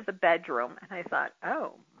ran into the bedroom, and I thought,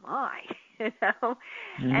 oh, my,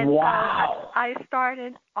 And wow. So I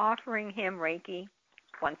started offering him Reiki,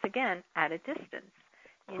 once again, at a distance.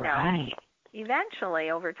 Right. Eventually,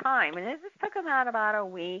 over time, and it just took him about a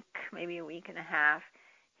week, maybe a week and a half,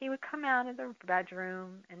 he would come out of the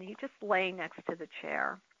bedroom, and he'd just lay next to the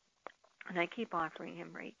chair, and I keep offering him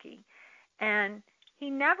Reiki. And he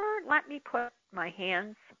never let me put my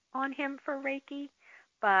hands on him for Reiki,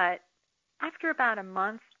 but after about a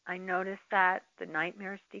month, I noticed that the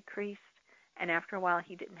nightmares decreased, and after a while,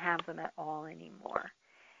 he didn't have them at all anymore.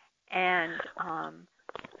 And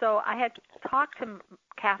so I had talked to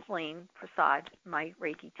Kathleen Prasad, my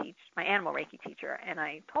animal Reiki teacher, and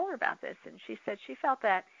I told her about this, and she said she felt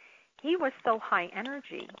that he was so high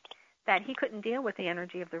energy that he couldn't deal with the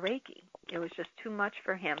energy of the Reiki. It was just too much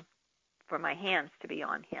for him, for my hands to be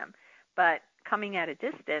on him. But coming at a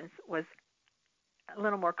distance was a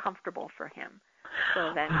little more comfortable for him.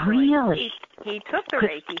 So then really? he took the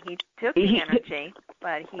Reiki, he took the energy,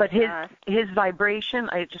 but his vibration,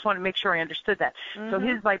 I just want to make sure I understood that. So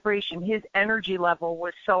his vibration, his energy level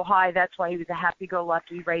was so high, that's why he was a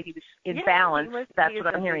happy-go-lucky, right? He was in balance. That's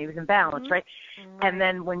what I'm hearing. He was in balance, right? And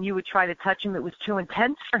then when you would try to touch him, it was too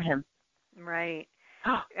intense for him. Right.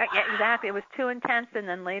 Yeah, exactly. It was too intense, and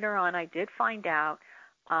then later on I did find out,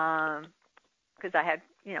 because I had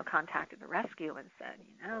contacted the rescue and said,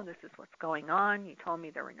 this is what's going on. You told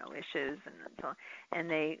me there were no issues, and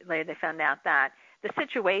they found out that the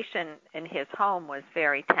situation in his home was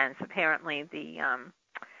very tense. Apparently,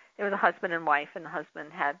 it was a husband and wife, and the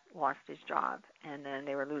husband had lost his job, and then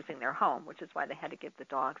they were losing their home, which is why they had to give the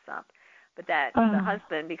dogs up. But that the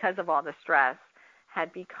husband, because of all the stress,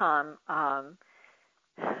 had become I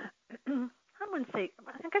wouldn't say,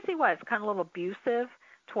 I guess he was kind of a little abusive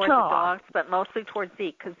towards the dogs, but mostly towards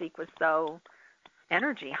Zeke, because Zeke was so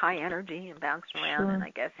high energy, and bounced around. And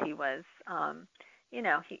I guess he was,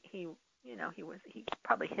 he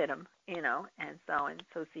probably hit him, and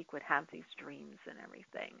so Zeke would have these dreams and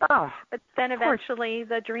everything. But then eventually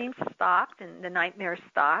the dreams stopped and the nightmares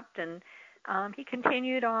stopped, and he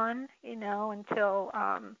continued on, until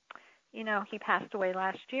he passed away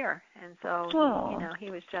last year, and so he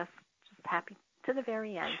was just happy. To the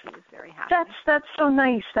very end, he was very happy. That's so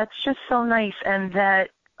nice. That's just so nice. And that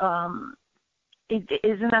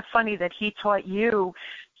isn't that funny that he taught you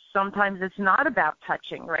sometimes it's not about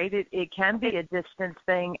touching, right? It can be a distance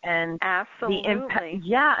thing, and absolutely.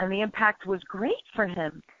 And the impact was great for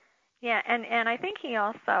him. Yeah, and I think he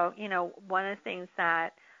also, one of the things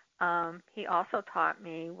that he also taught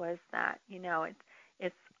me was that,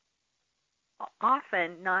 it's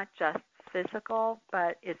often not just physical,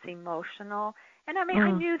 but it's emotional. And I mean, I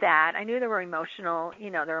knew that. I knew there were emotional,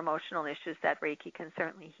 there are emotional issues that Reiki can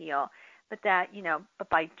certainly heal. But that, but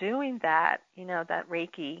by doing that, that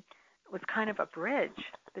Reiki was kind of a bridge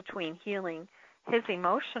between healing his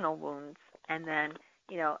emotional wounds and then,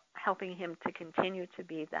 helping him to continue to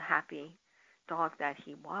be the happy dog that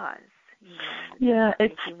he was.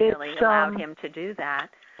 It really allowed him to do that.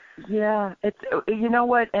 Yeah, it's,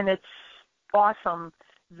 and it's awesome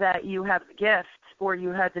that you have the gift, or you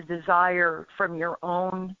had the desire from your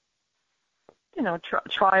own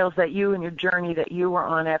trials that you and your journey that you were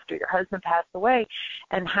on after your husband passed away,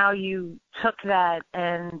 and how you took that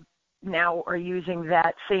and now are using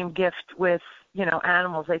that same gift with,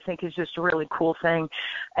 animals, I think is just a really cool thing.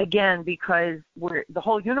 Again, because we're the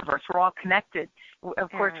whole universe, we're all connected. Of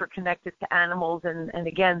course, we're connected to animals and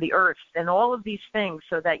again, the earth and all of these things,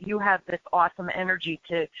 so that you have this awesome energy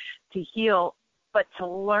to heal, but to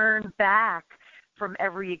learn back from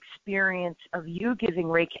every experience of you giving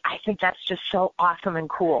Reiki. I think that's just so awesome and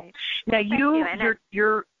cool. Right. Now,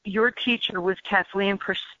 your teacher was Kathleen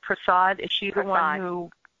Prasad. Is she the one who?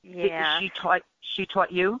 Yeah. She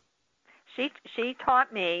taught you? She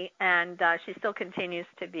taught me, and she still continues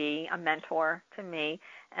to be a mentor to me.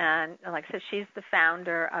 And like I said, she's the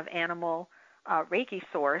founder of Animal Reiki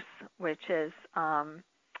Source, which is, her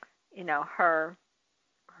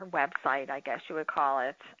website, I guess you would call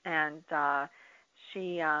it. And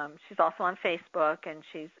she's also on Facebook, and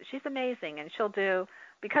she's amazing. And she'll do,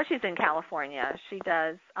 because she's in California, she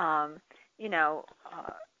does,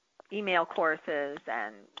 email courses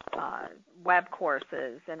and web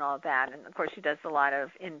courses and all that. And, of course, she does a lot of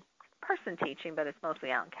in-person teaching, but it's mostly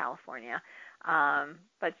out in California.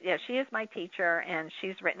 But, yeah, she is my teacher, and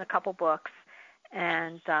she's written a couple books.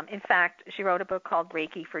 And, in fact, she wrote a book called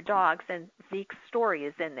Reiki for Dogs, and Zeke's story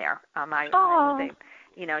is in there.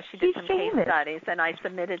 She did some case studies, and I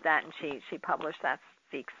submitted that, and she published that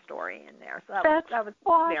Zeke's story in there. So that was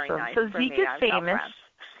awesome. Very nice so for Zeke me. Is famous.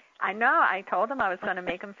 I know. I told him I was going to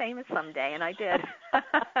make him famous someday, and I did.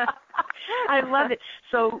 I love it.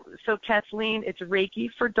 So Kathleen, it's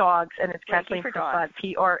Reiki for Dogs, and it's Reiki Kathleen for Prasad,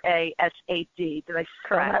 Prasad. Did I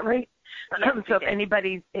spell that right? Yes, so if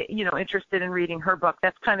anybody's interested in reading her book,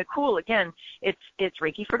 that's kind of cool. Again, it's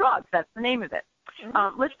Reiki for Dogs. That's the name of it.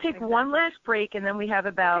 Mm-hmm. Let's take one last break, and then we have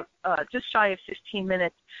about just shy of 15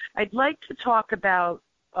 minutes. I'd like to talk about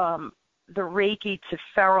the Reiki to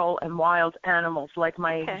feral and wild animals, like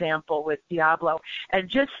my example with Diablo, and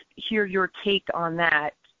just hear your take on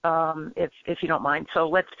that, if you don't mind. So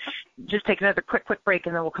let's just take another quick break,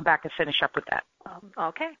 and then we'll come back and finish up with that.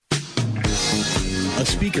 Okay. A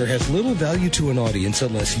speaker has little value to an audience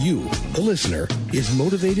unless you, the listener, is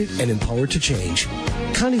motivated and empowered to change.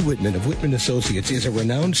 Connie Whitman of Whitman Associates is a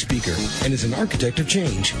renowned speaker and is an architect of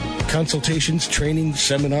change. Consultations, trainings,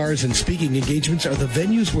 seminars, and speaking engagements are the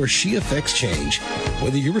venues where she affects change.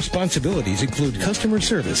 Whether your responsibilities include customer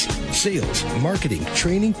service, sales, marketing,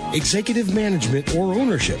 training, executive management, or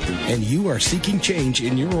ownership, and you are seeking change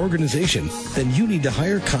in your organization, then you need to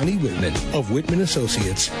hire Connie Whitman of Whitman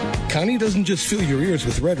Associates. Connie doesn't just fill your ears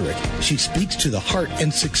with rhetoric. She speaks to the heart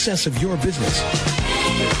and success of your business.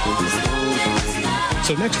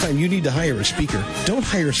 So next time you need to hire a speaker, don't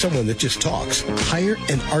hire someone that just talks. Hire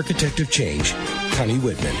an architect of change. Connie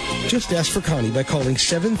Whitman. Just ask for Connie by calling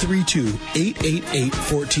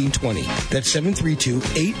 732-888-1420. That's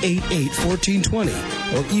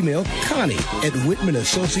 732-888-1420. Or email Connie at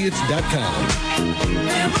whitmanassociates.com.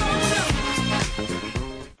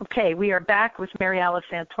 Okay, we are back with Mary Alice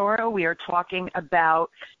Santoro. We are talking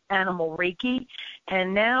about animal Reiki.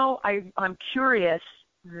 And now I'm curious,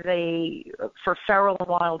 for feral and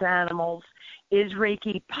wild animals, is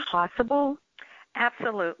Reiki possible?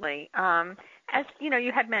 Absolutely. As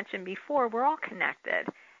you had mentioned before, we're all connected.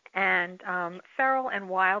 And feral and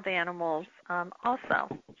wild animals also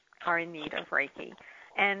are in need of Reiki.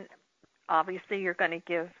 And obviously you're going to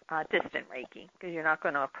give distant Reiki, because you're not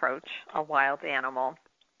going to approach a wild animal,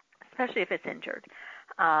 especially if it's injured.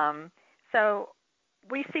 So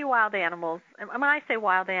we see wild animals, and when I say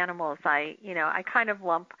wild animals, I kind of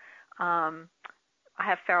lump, I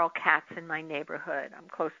have feral cats in my neighborhood. I'm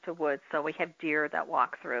close to woods, so we have deer that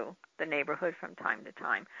walk through the neighborhood from time to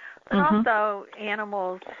time. But also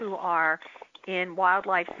animals who are in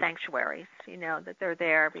wildlife sanctuaries, that they're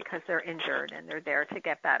there because they're injured and they're there to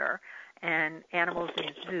get better. And animals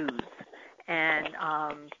in zoos. And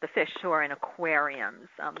the fish who are in aquariums.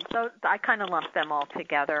 So I kind of lump them all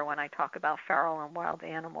together when I talk about feral and wild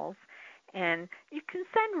animals. And you can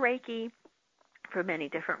send Reiki for many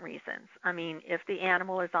different reasons. I mean, if the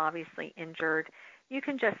animal is obviously injured, you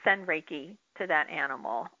can just send Reiki to that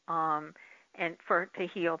animal and to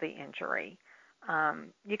heal the injury.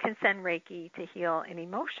 You can send Reiki to heal an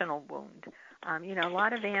emotional wound. A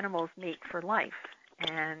lot of animals mate for life.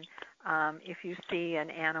 And if you see an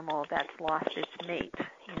animal that's lost its mate,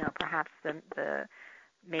 perhaps the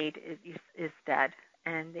mate is dead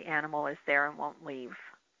and the animal is there and won't leave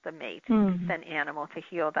the mate. It's an animal to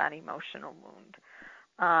heal that emotional wound.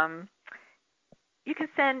 You can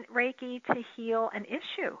send Reiki to heal an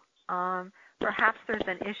issue. Perhaps there's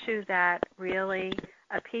an issue that really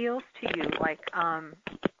appeals to you, like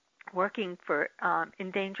working for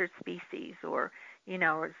endangered species, or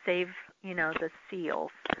or save the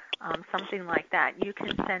seals, something like that, you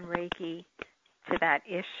can send Reiki to that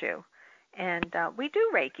issue. And we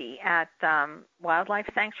do Reiki at wildlife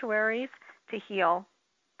sanctuaries to heal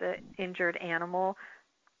the injured animal,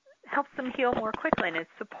 helps them heal more quickly, and it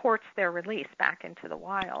supports their release back into the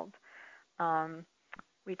wild.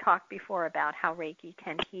 We talked before about how Reiki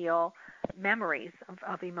can heal memories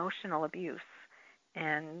of emotional abuse,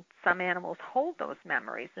 and some animals hold those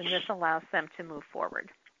memories, and this allows them to move forward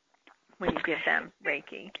when you give them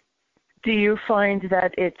Reiki. Do you find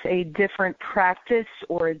that it's a different practice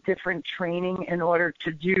or a different training in order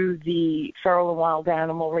to do the feral and wild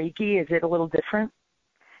animal Reiki? Is it a little different?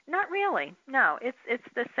 Not really. No, it's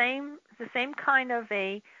the same kind of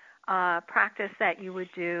a practice that you would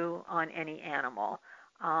do on any animal.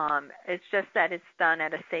 It's just that it's done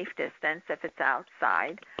at a safe distance if it's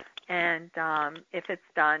outside, and if it's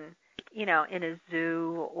done, in a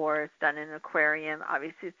zoo or it's done in an aquarium,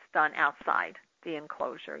 obviously it's done outside the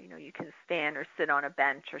enclosure. You can stand or sit on a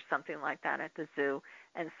bench or something like that at the zoo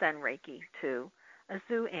and send Reiki to a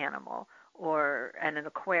zoo animal, or at an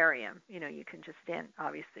aquarium. You can just stand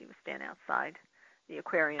outside the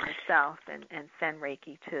aquarium itself and send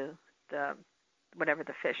Reiki to the whatever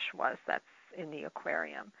the fish was that's in the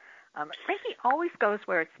aquarium. Reiki always goes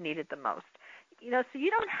where it's needed the most. So you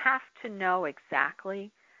don't have to know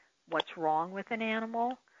exactly what's wrong with an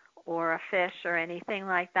animal or a fish or anything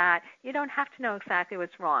like that. You don't have to know exactly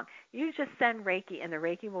what's wrong. You just send Reiki, and the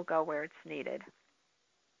Reiki will go where it's needed.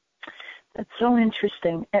 That's so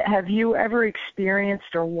interesting. Have you ever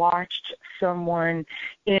experienced or watched someone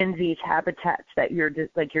in these habitats that you're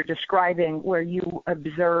describing, where you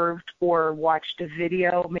observed or watched a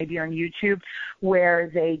video, maybe on YouTube, where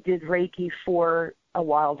they did Reiki for a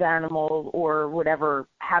wild animal or whatever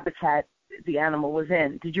habitat the animal was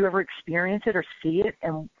in? Did you ever experience it or see it?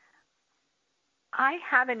 And I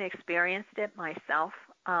haven't experienced it myself.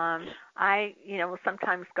 I will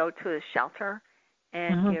sometimes go to a shelter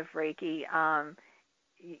and give Reiki.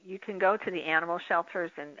 You can go to the animal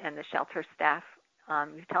shelters and the shelter staff.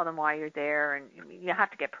 You tell them why you're there, and you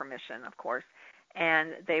have to get permission, of course,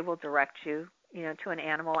 and they will direct you, to an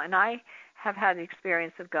animal. And I have had the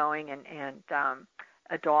experience of going and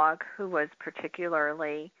a dog who was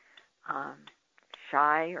particularly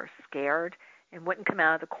shy or scared and wouldn't come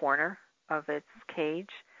out of the corner of its cage,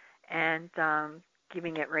 and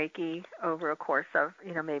giving it Reiki over a course of,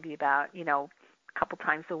 maybe about, a couple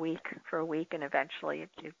times a week for a week, and eventually it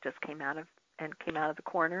just came out of the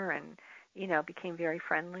corner and, became very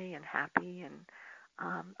friendly and happy.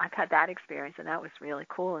 And I've had that experience, and that was really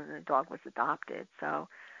cool. And the dog was adopted, so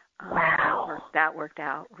wow, that worked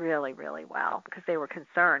out really, really well, because they were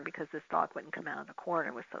concerned because this dog wouldn't come out of the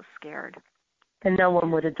corner, was so scared. And no one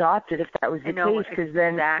would adopt it if that was the case, because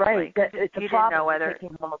then, exactly, right, it's a problem. Didn't know whether,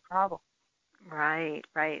 taking home a problem. Right.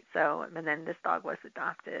 So, and then this dog was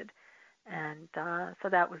adopted, and so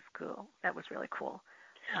that was cool. That was really cool.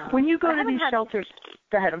 When you go to these shelters,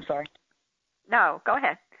 go ahead. I'm sorry. No, go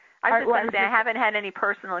ahead. I was just going to say I haven't had any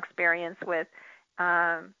personal experience with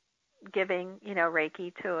giving,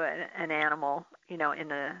 Reiki to an animal, in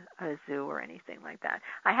a zoo or anything like that.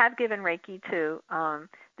 I have given Reiki to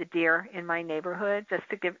the deer in my neighborhood, just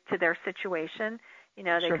to give to their situation. They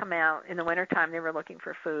Sure. come out in the wintertime, they were looking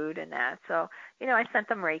for food and that. So, I sent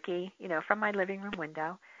them Reiki, from my living room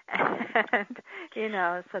window, and,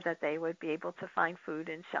 so that they would be able to find food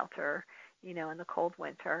and shelter, in the cold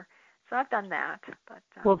winter. So I've done that. But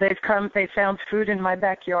well, they found food in my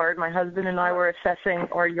backyard. My husband and I were assessing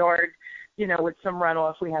our yard, with some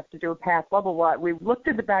runoff. We have to do a path, blah, blah, blah. We looked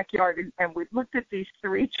at the backyard, and we looked at these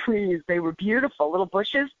 3 trees. They were beautiful, little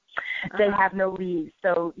bushes. They have no leaves.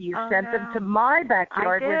 So you sent them to my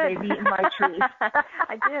backyard where they've eaten my trees.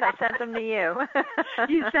 I did. I sent them to you.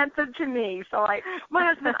 You sent them to me. So my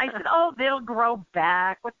husband, I said, they'll grow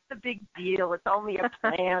back. What's the big deal? It's only a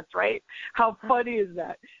plant, right? How funny is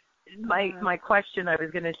that? My question I was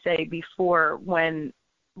going to say before, when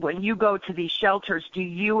you go to these shelters, do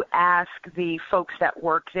you ask the folks that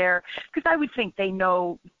work there? Because I would think they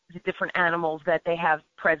know the different animals that they have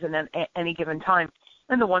present at any given time,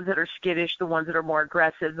 and the ones that are skittish, the ones that are more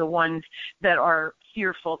aggressive, the ones that are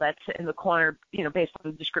fearful, that's in the corner, based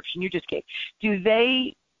on the description you just gave. Do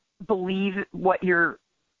they believe what you're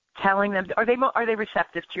telling them? Are they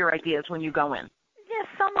receptive to your ideas when you go in? Yes,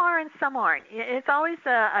 some are and some aren't. It's always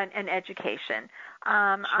an education.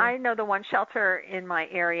 Sure. I know the one shelter in my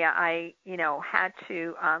area, I, had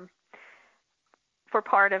to, for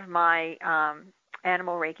part of my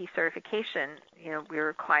animal Reiki certification, we were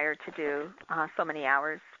required to do so many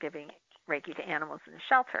hours giving Reiki to animals in the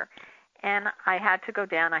shelter. And I had to go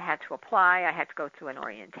down, I had to apply, I had to go through an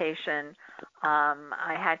orientation,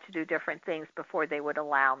 I had to do different things before they would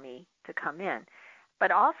allow me to come in.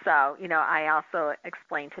 But also, I also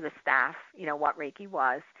explained to the staff, what Reiki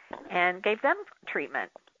was and gave them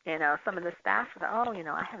treatment. Some of the staff said,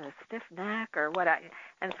 I have a stiff neck or what.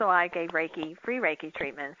 And so I gave free Reiki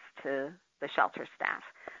treatments to the shelter staff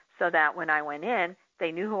so that when I went in,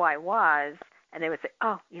 they knew who I was and they would say,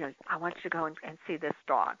 I want you to go and see this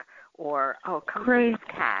dog. Or come see this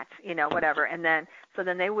cat, whatever, and then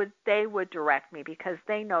they would direct me because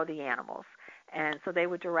they know the animals, and so they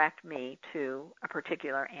would direct me to a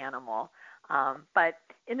particular animal. But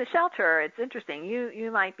in the shelter, it's interesting.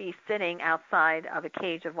 You might be sitting outside of a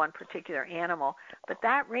cage of one particular animal, but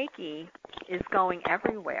that Reiki is going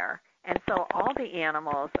everywhere, and so all the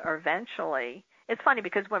animals are eventually. It's funny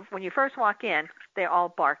because when you first walk in, they're all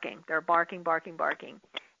barking. They're barking, barking, barking.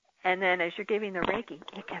 And then as you're giving the Reiki,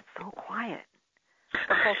 it gets so quiet.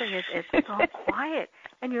 The whole thing is it's so quiet.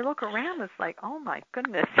 And you look around, it's like, oh, my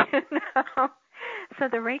goodness. So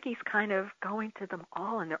the Reiki's kind of going to them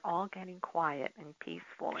all, and they're all getting quiet and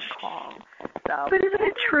peaceful and calm. So, but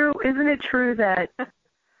isn't it true that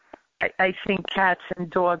I think cats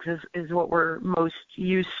and dogs is what we're most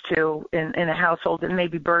used to in a household, and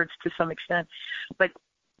maybe birds to some extent. But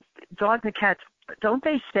dogs and cats, don't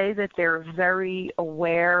they say that they're very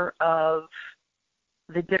aware of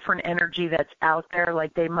the different energy that's out there?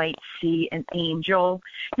 Like they might see an angel.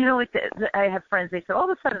 I have friends, they say,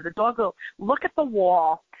 all of a sudden the dog will look at the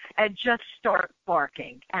wall and just start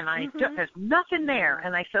barking. And there's nothing there.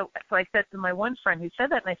 And so I said to my one friend who said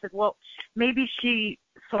that, and I said, well, maybe she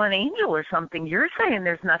saw an angel or something. You're saying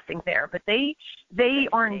there's nothing there. But they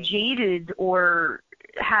aren't jaded or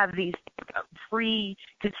have these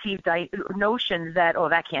preconceived notions that,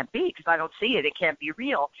 that can't be because I don't see it. It can't be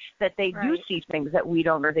real. That they do see things that we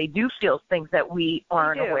don't, or they do feel things that we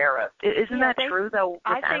aren't aware of. Isn't that true, though,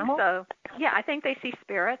 with animals? I think so. Yeah, I think they see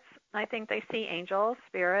spirits. I think they see angels,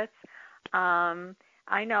 spirits.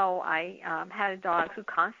 I know I had a dog who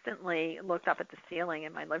constantly looked up at the ceiling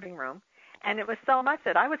in my living room. And it was so much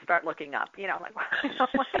that I would start looking up, like, what is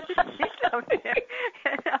she up there?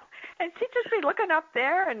 And she'd just be looking up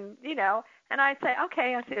there, and and I'd say,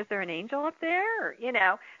 okay, is there an angel up there?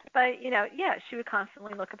 But she would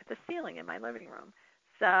constantly look up at the ceiling in my living room.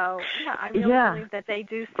 So I really believe that they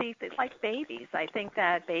do see things like babies. I think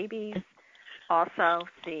that babies also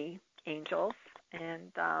see angels,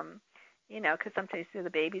 and because sometimes you see the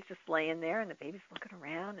baby's just laying there, and the baby's looking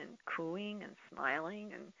around and cooing and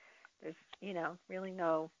smiling, and there's, really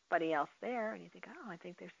nobody else there, and you think, I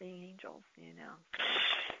think they're seeing angels,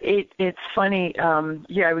 It's funny.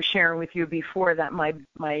 I was sharing with you before that my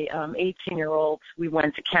 18-year-old, we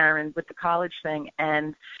went to Karen with the college thing,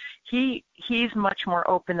 and he's much more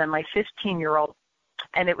open than my 15-year-old.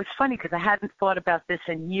 And it was funny because I hadn't thought about this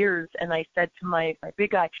in years, and I said to my big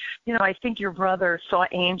guy, I think your brother saw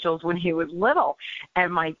angels when he was little.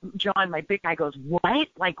 And my big guy goes, what?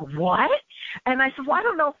 Like what? And I said, well, I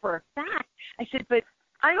don't know for a fact. I said, but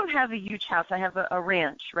I don't have a huge house. I have a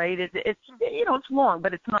ranch, right? It's long,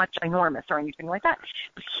 but it's not ginormous or anything like that.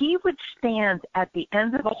 But he would stand at the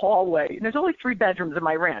end of the hallway, and there's only 3 bedrooms in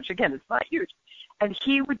my ranch. Again, it's not huge. And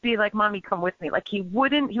he would be like, Mommy, come with me. Like he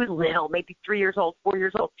was little, maybe 3 years old, 4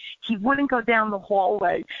 years old. He wouldn't go down the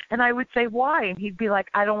hallway. And I would say, why? And he'd be like,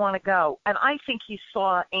 I don't want to go. And I think he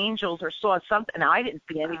saw angels or saw something. Now, I didn't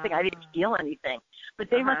see anything. I didn't feel anything.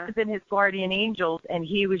 But they must have been his guardian angels, and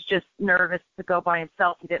he was just nervous to go by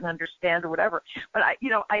himself. He didn't understand or whatever. But,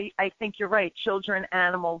 I think you're right. Children,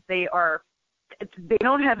 animals, they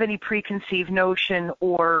don't have any preconceived notion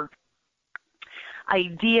or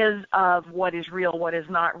ideas of what is real, what is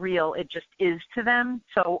not real. It just is to them.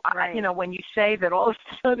 So, when you say that all of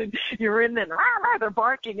a sudden you're in there, they're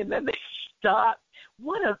barking, and then they stop.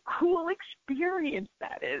 What a cool experience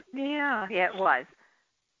that is. Yeah, it was.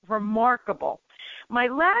 Remarkable. My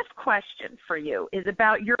last question for you is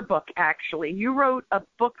about your book, actually. You wrote a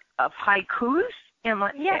book of haikus.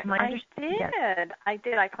 Yes, I did. I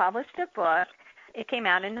did. I published a book. It came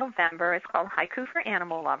out in November. It's called Haiku for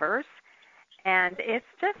Animal Lovers. And it's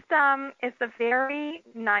just, it's a very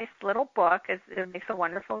nice little book. It makes a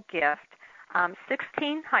wonderful gift.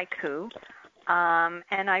 16 haiku.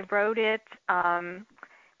 And I wrote it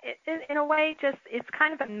in a way, it's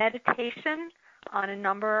kind of a meditation on a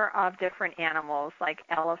number of different animals like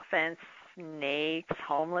elephants, snakes,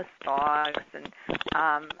 homeless dogs, and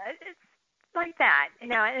it's like that.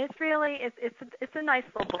 And it's really, it's a nice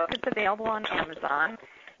little book. It's available on Amazon.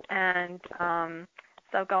 And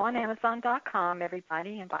So go on Amazon.com,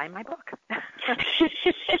 everybody, and buy my book.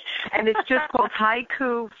 And it's just called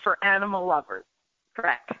Haiku for Animal Lovers.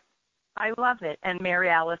 Correct. I love it. And Mary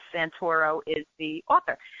Alice Santoro is the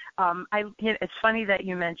author. It's funny that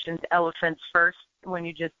you mentioned elephants first when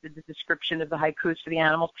you just did the description of the haikus for the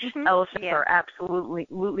animals. Mm-hmm. Elephants are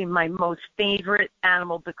absolutely my most favorite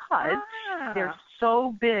animal because they're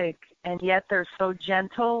so big and yet they're so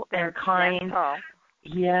gentle and kind. Gentle.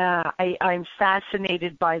 Yeah, I'm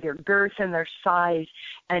fascinated by their girth and their size,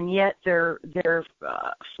 and yet their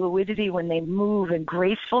fluidity when they move and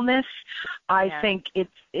gracefulness. I think it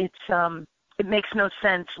makes no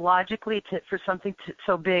sense logically for something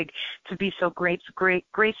so big to be so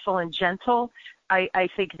graceful and gentle. I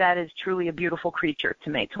think that is truly a beautiful creature to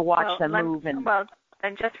me, to watch them move. And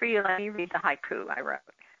just for you, let me read the haiku I wrote.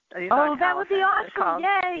 That would be awesome!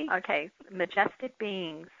 Yay! Okay, majestic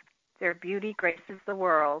beings. Their beauty graces the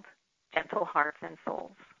world, gentle hearts and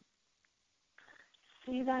souls.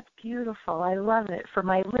 See, that's beautiful. I love it. For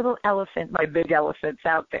my little elephant, my big elephants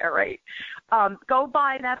out there, right? Go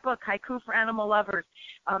buy that book, Haiku for Animal Lovers.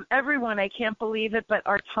 Everyone, I can't believe it, but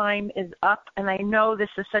our time is up, and I know this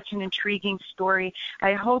is such an intriguing story.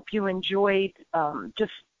 I hope you enjoyed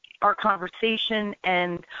just our conversation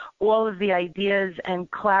and all of the ideas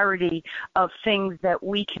and clarity of things that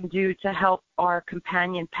we can do to help our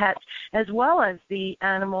companion pets, as well as the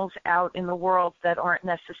animals out in the world that aren't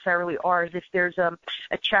necessarily ours. If there's a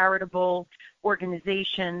charitable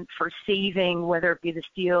organization for saving, whether it be the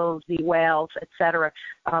seals, the whales, etc.,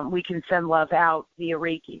 we can send love out via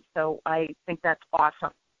Reiki. So I think that's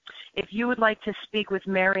awesome. If you would like to speak with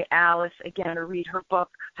Mary Alice, again, or read her book,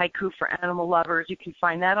 Haiku for Animal Lovers, you can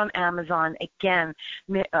find that on Amazon. Again,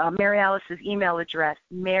 Mary Alice's email address,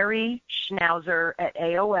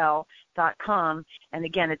 maryschnauzer@AOL.com. And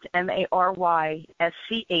again, it's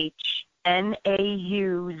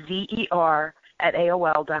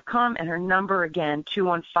MarySchnauzer@AOL.com. And her number, again,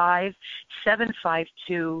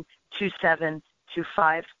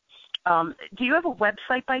 215-752-2725. Do you have a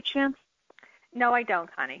website by chance? No, I don't,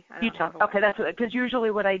 honey. You don't? Okay, that's because usually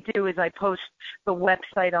what I do is I post the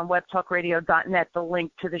website on webtalkradio.net, the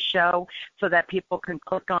link to the show, so that people can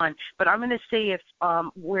click on. But I'm going to see if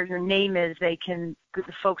where your name is, the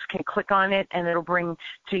folks can click on it, and it'll bring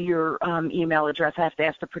to your email address. I have to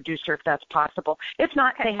ask the producer if that's possible. If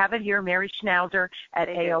not, they have it here,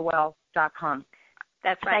 maryschnauzer@AOL.com.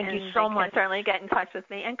 That's right. Thank you so much. Can certainly get in touch with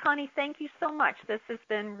me. And Connie, thank you so much. This has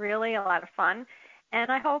been really a lot of fun. And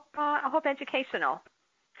I hope educational.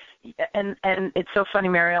 And it's so funny,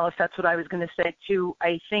 Mary Alice, that's what I was going to say, too.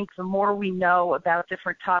 I think the more we know about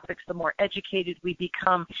different topics, the more educated we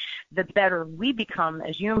become, the better we become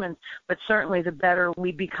as humans, but certainly the better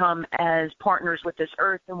we become as partners with this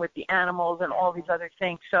earth and with the animals and all these other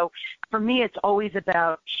things. So for me, it's always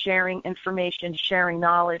about sharing information, sharing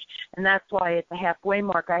knowledge, and that's why at the halfway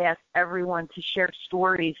mark, I ask everyone to share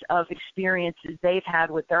stories of experiences they've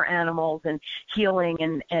had with their animals and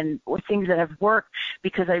healing and or things that have worked,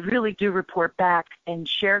 because I really do report back and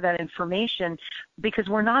share that information, because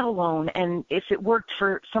we're not alone. And if it worked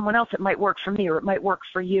for someone else, it might work for me, or it might work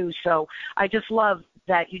for you. So I just love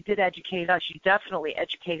that you did educate us. You definitely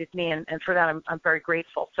educated me, and for that I'm very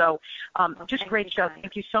grateful. So just great show.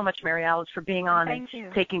 Thank you so much, Mary Alice, for being on and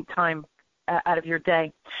taking time out of your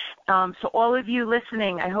day. So all of you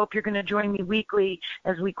listening, I hope you're going to join me weekly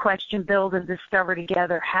as we question, build, and discover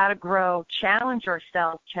together how to grow, challenge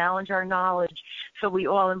ourselves, challenge our knowledge, so we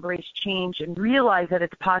all embrace change and realize that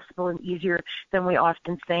it's possible and easier than we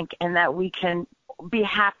often think, and that we can be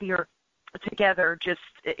happier together just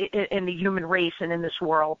in the human race and in this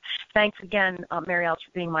world. Thanks again, Mary Alice,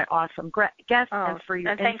 for being my awesome guest and for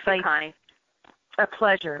your insight. Thank you, Connie. A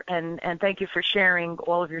pleasure, and thank you for sharing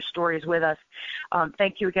all of your stories with us.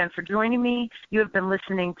 Thank you again for joining me. You have been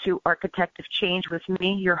listening to Architect of Change with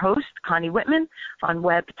me, your host, Connie Whitman, on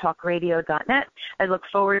webtalkradio.net. I look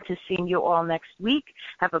forward to seeing you all next week.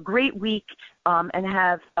 Have a great week, and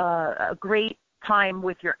have a great time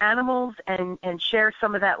with your animals, and share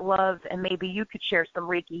some of that love, and maybe you could share some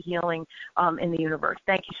Reiki healing in the universe.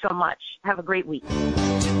 Thank you so much. Have a great week.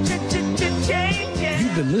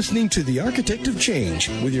 You've been listening to The Architect of Change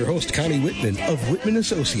with your host, Connie Whitman of Whitman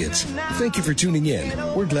Associates. Thank you for tuning in.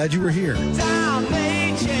 We're glad you were here. Time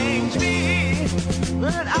may change me,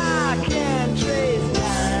 but I can't.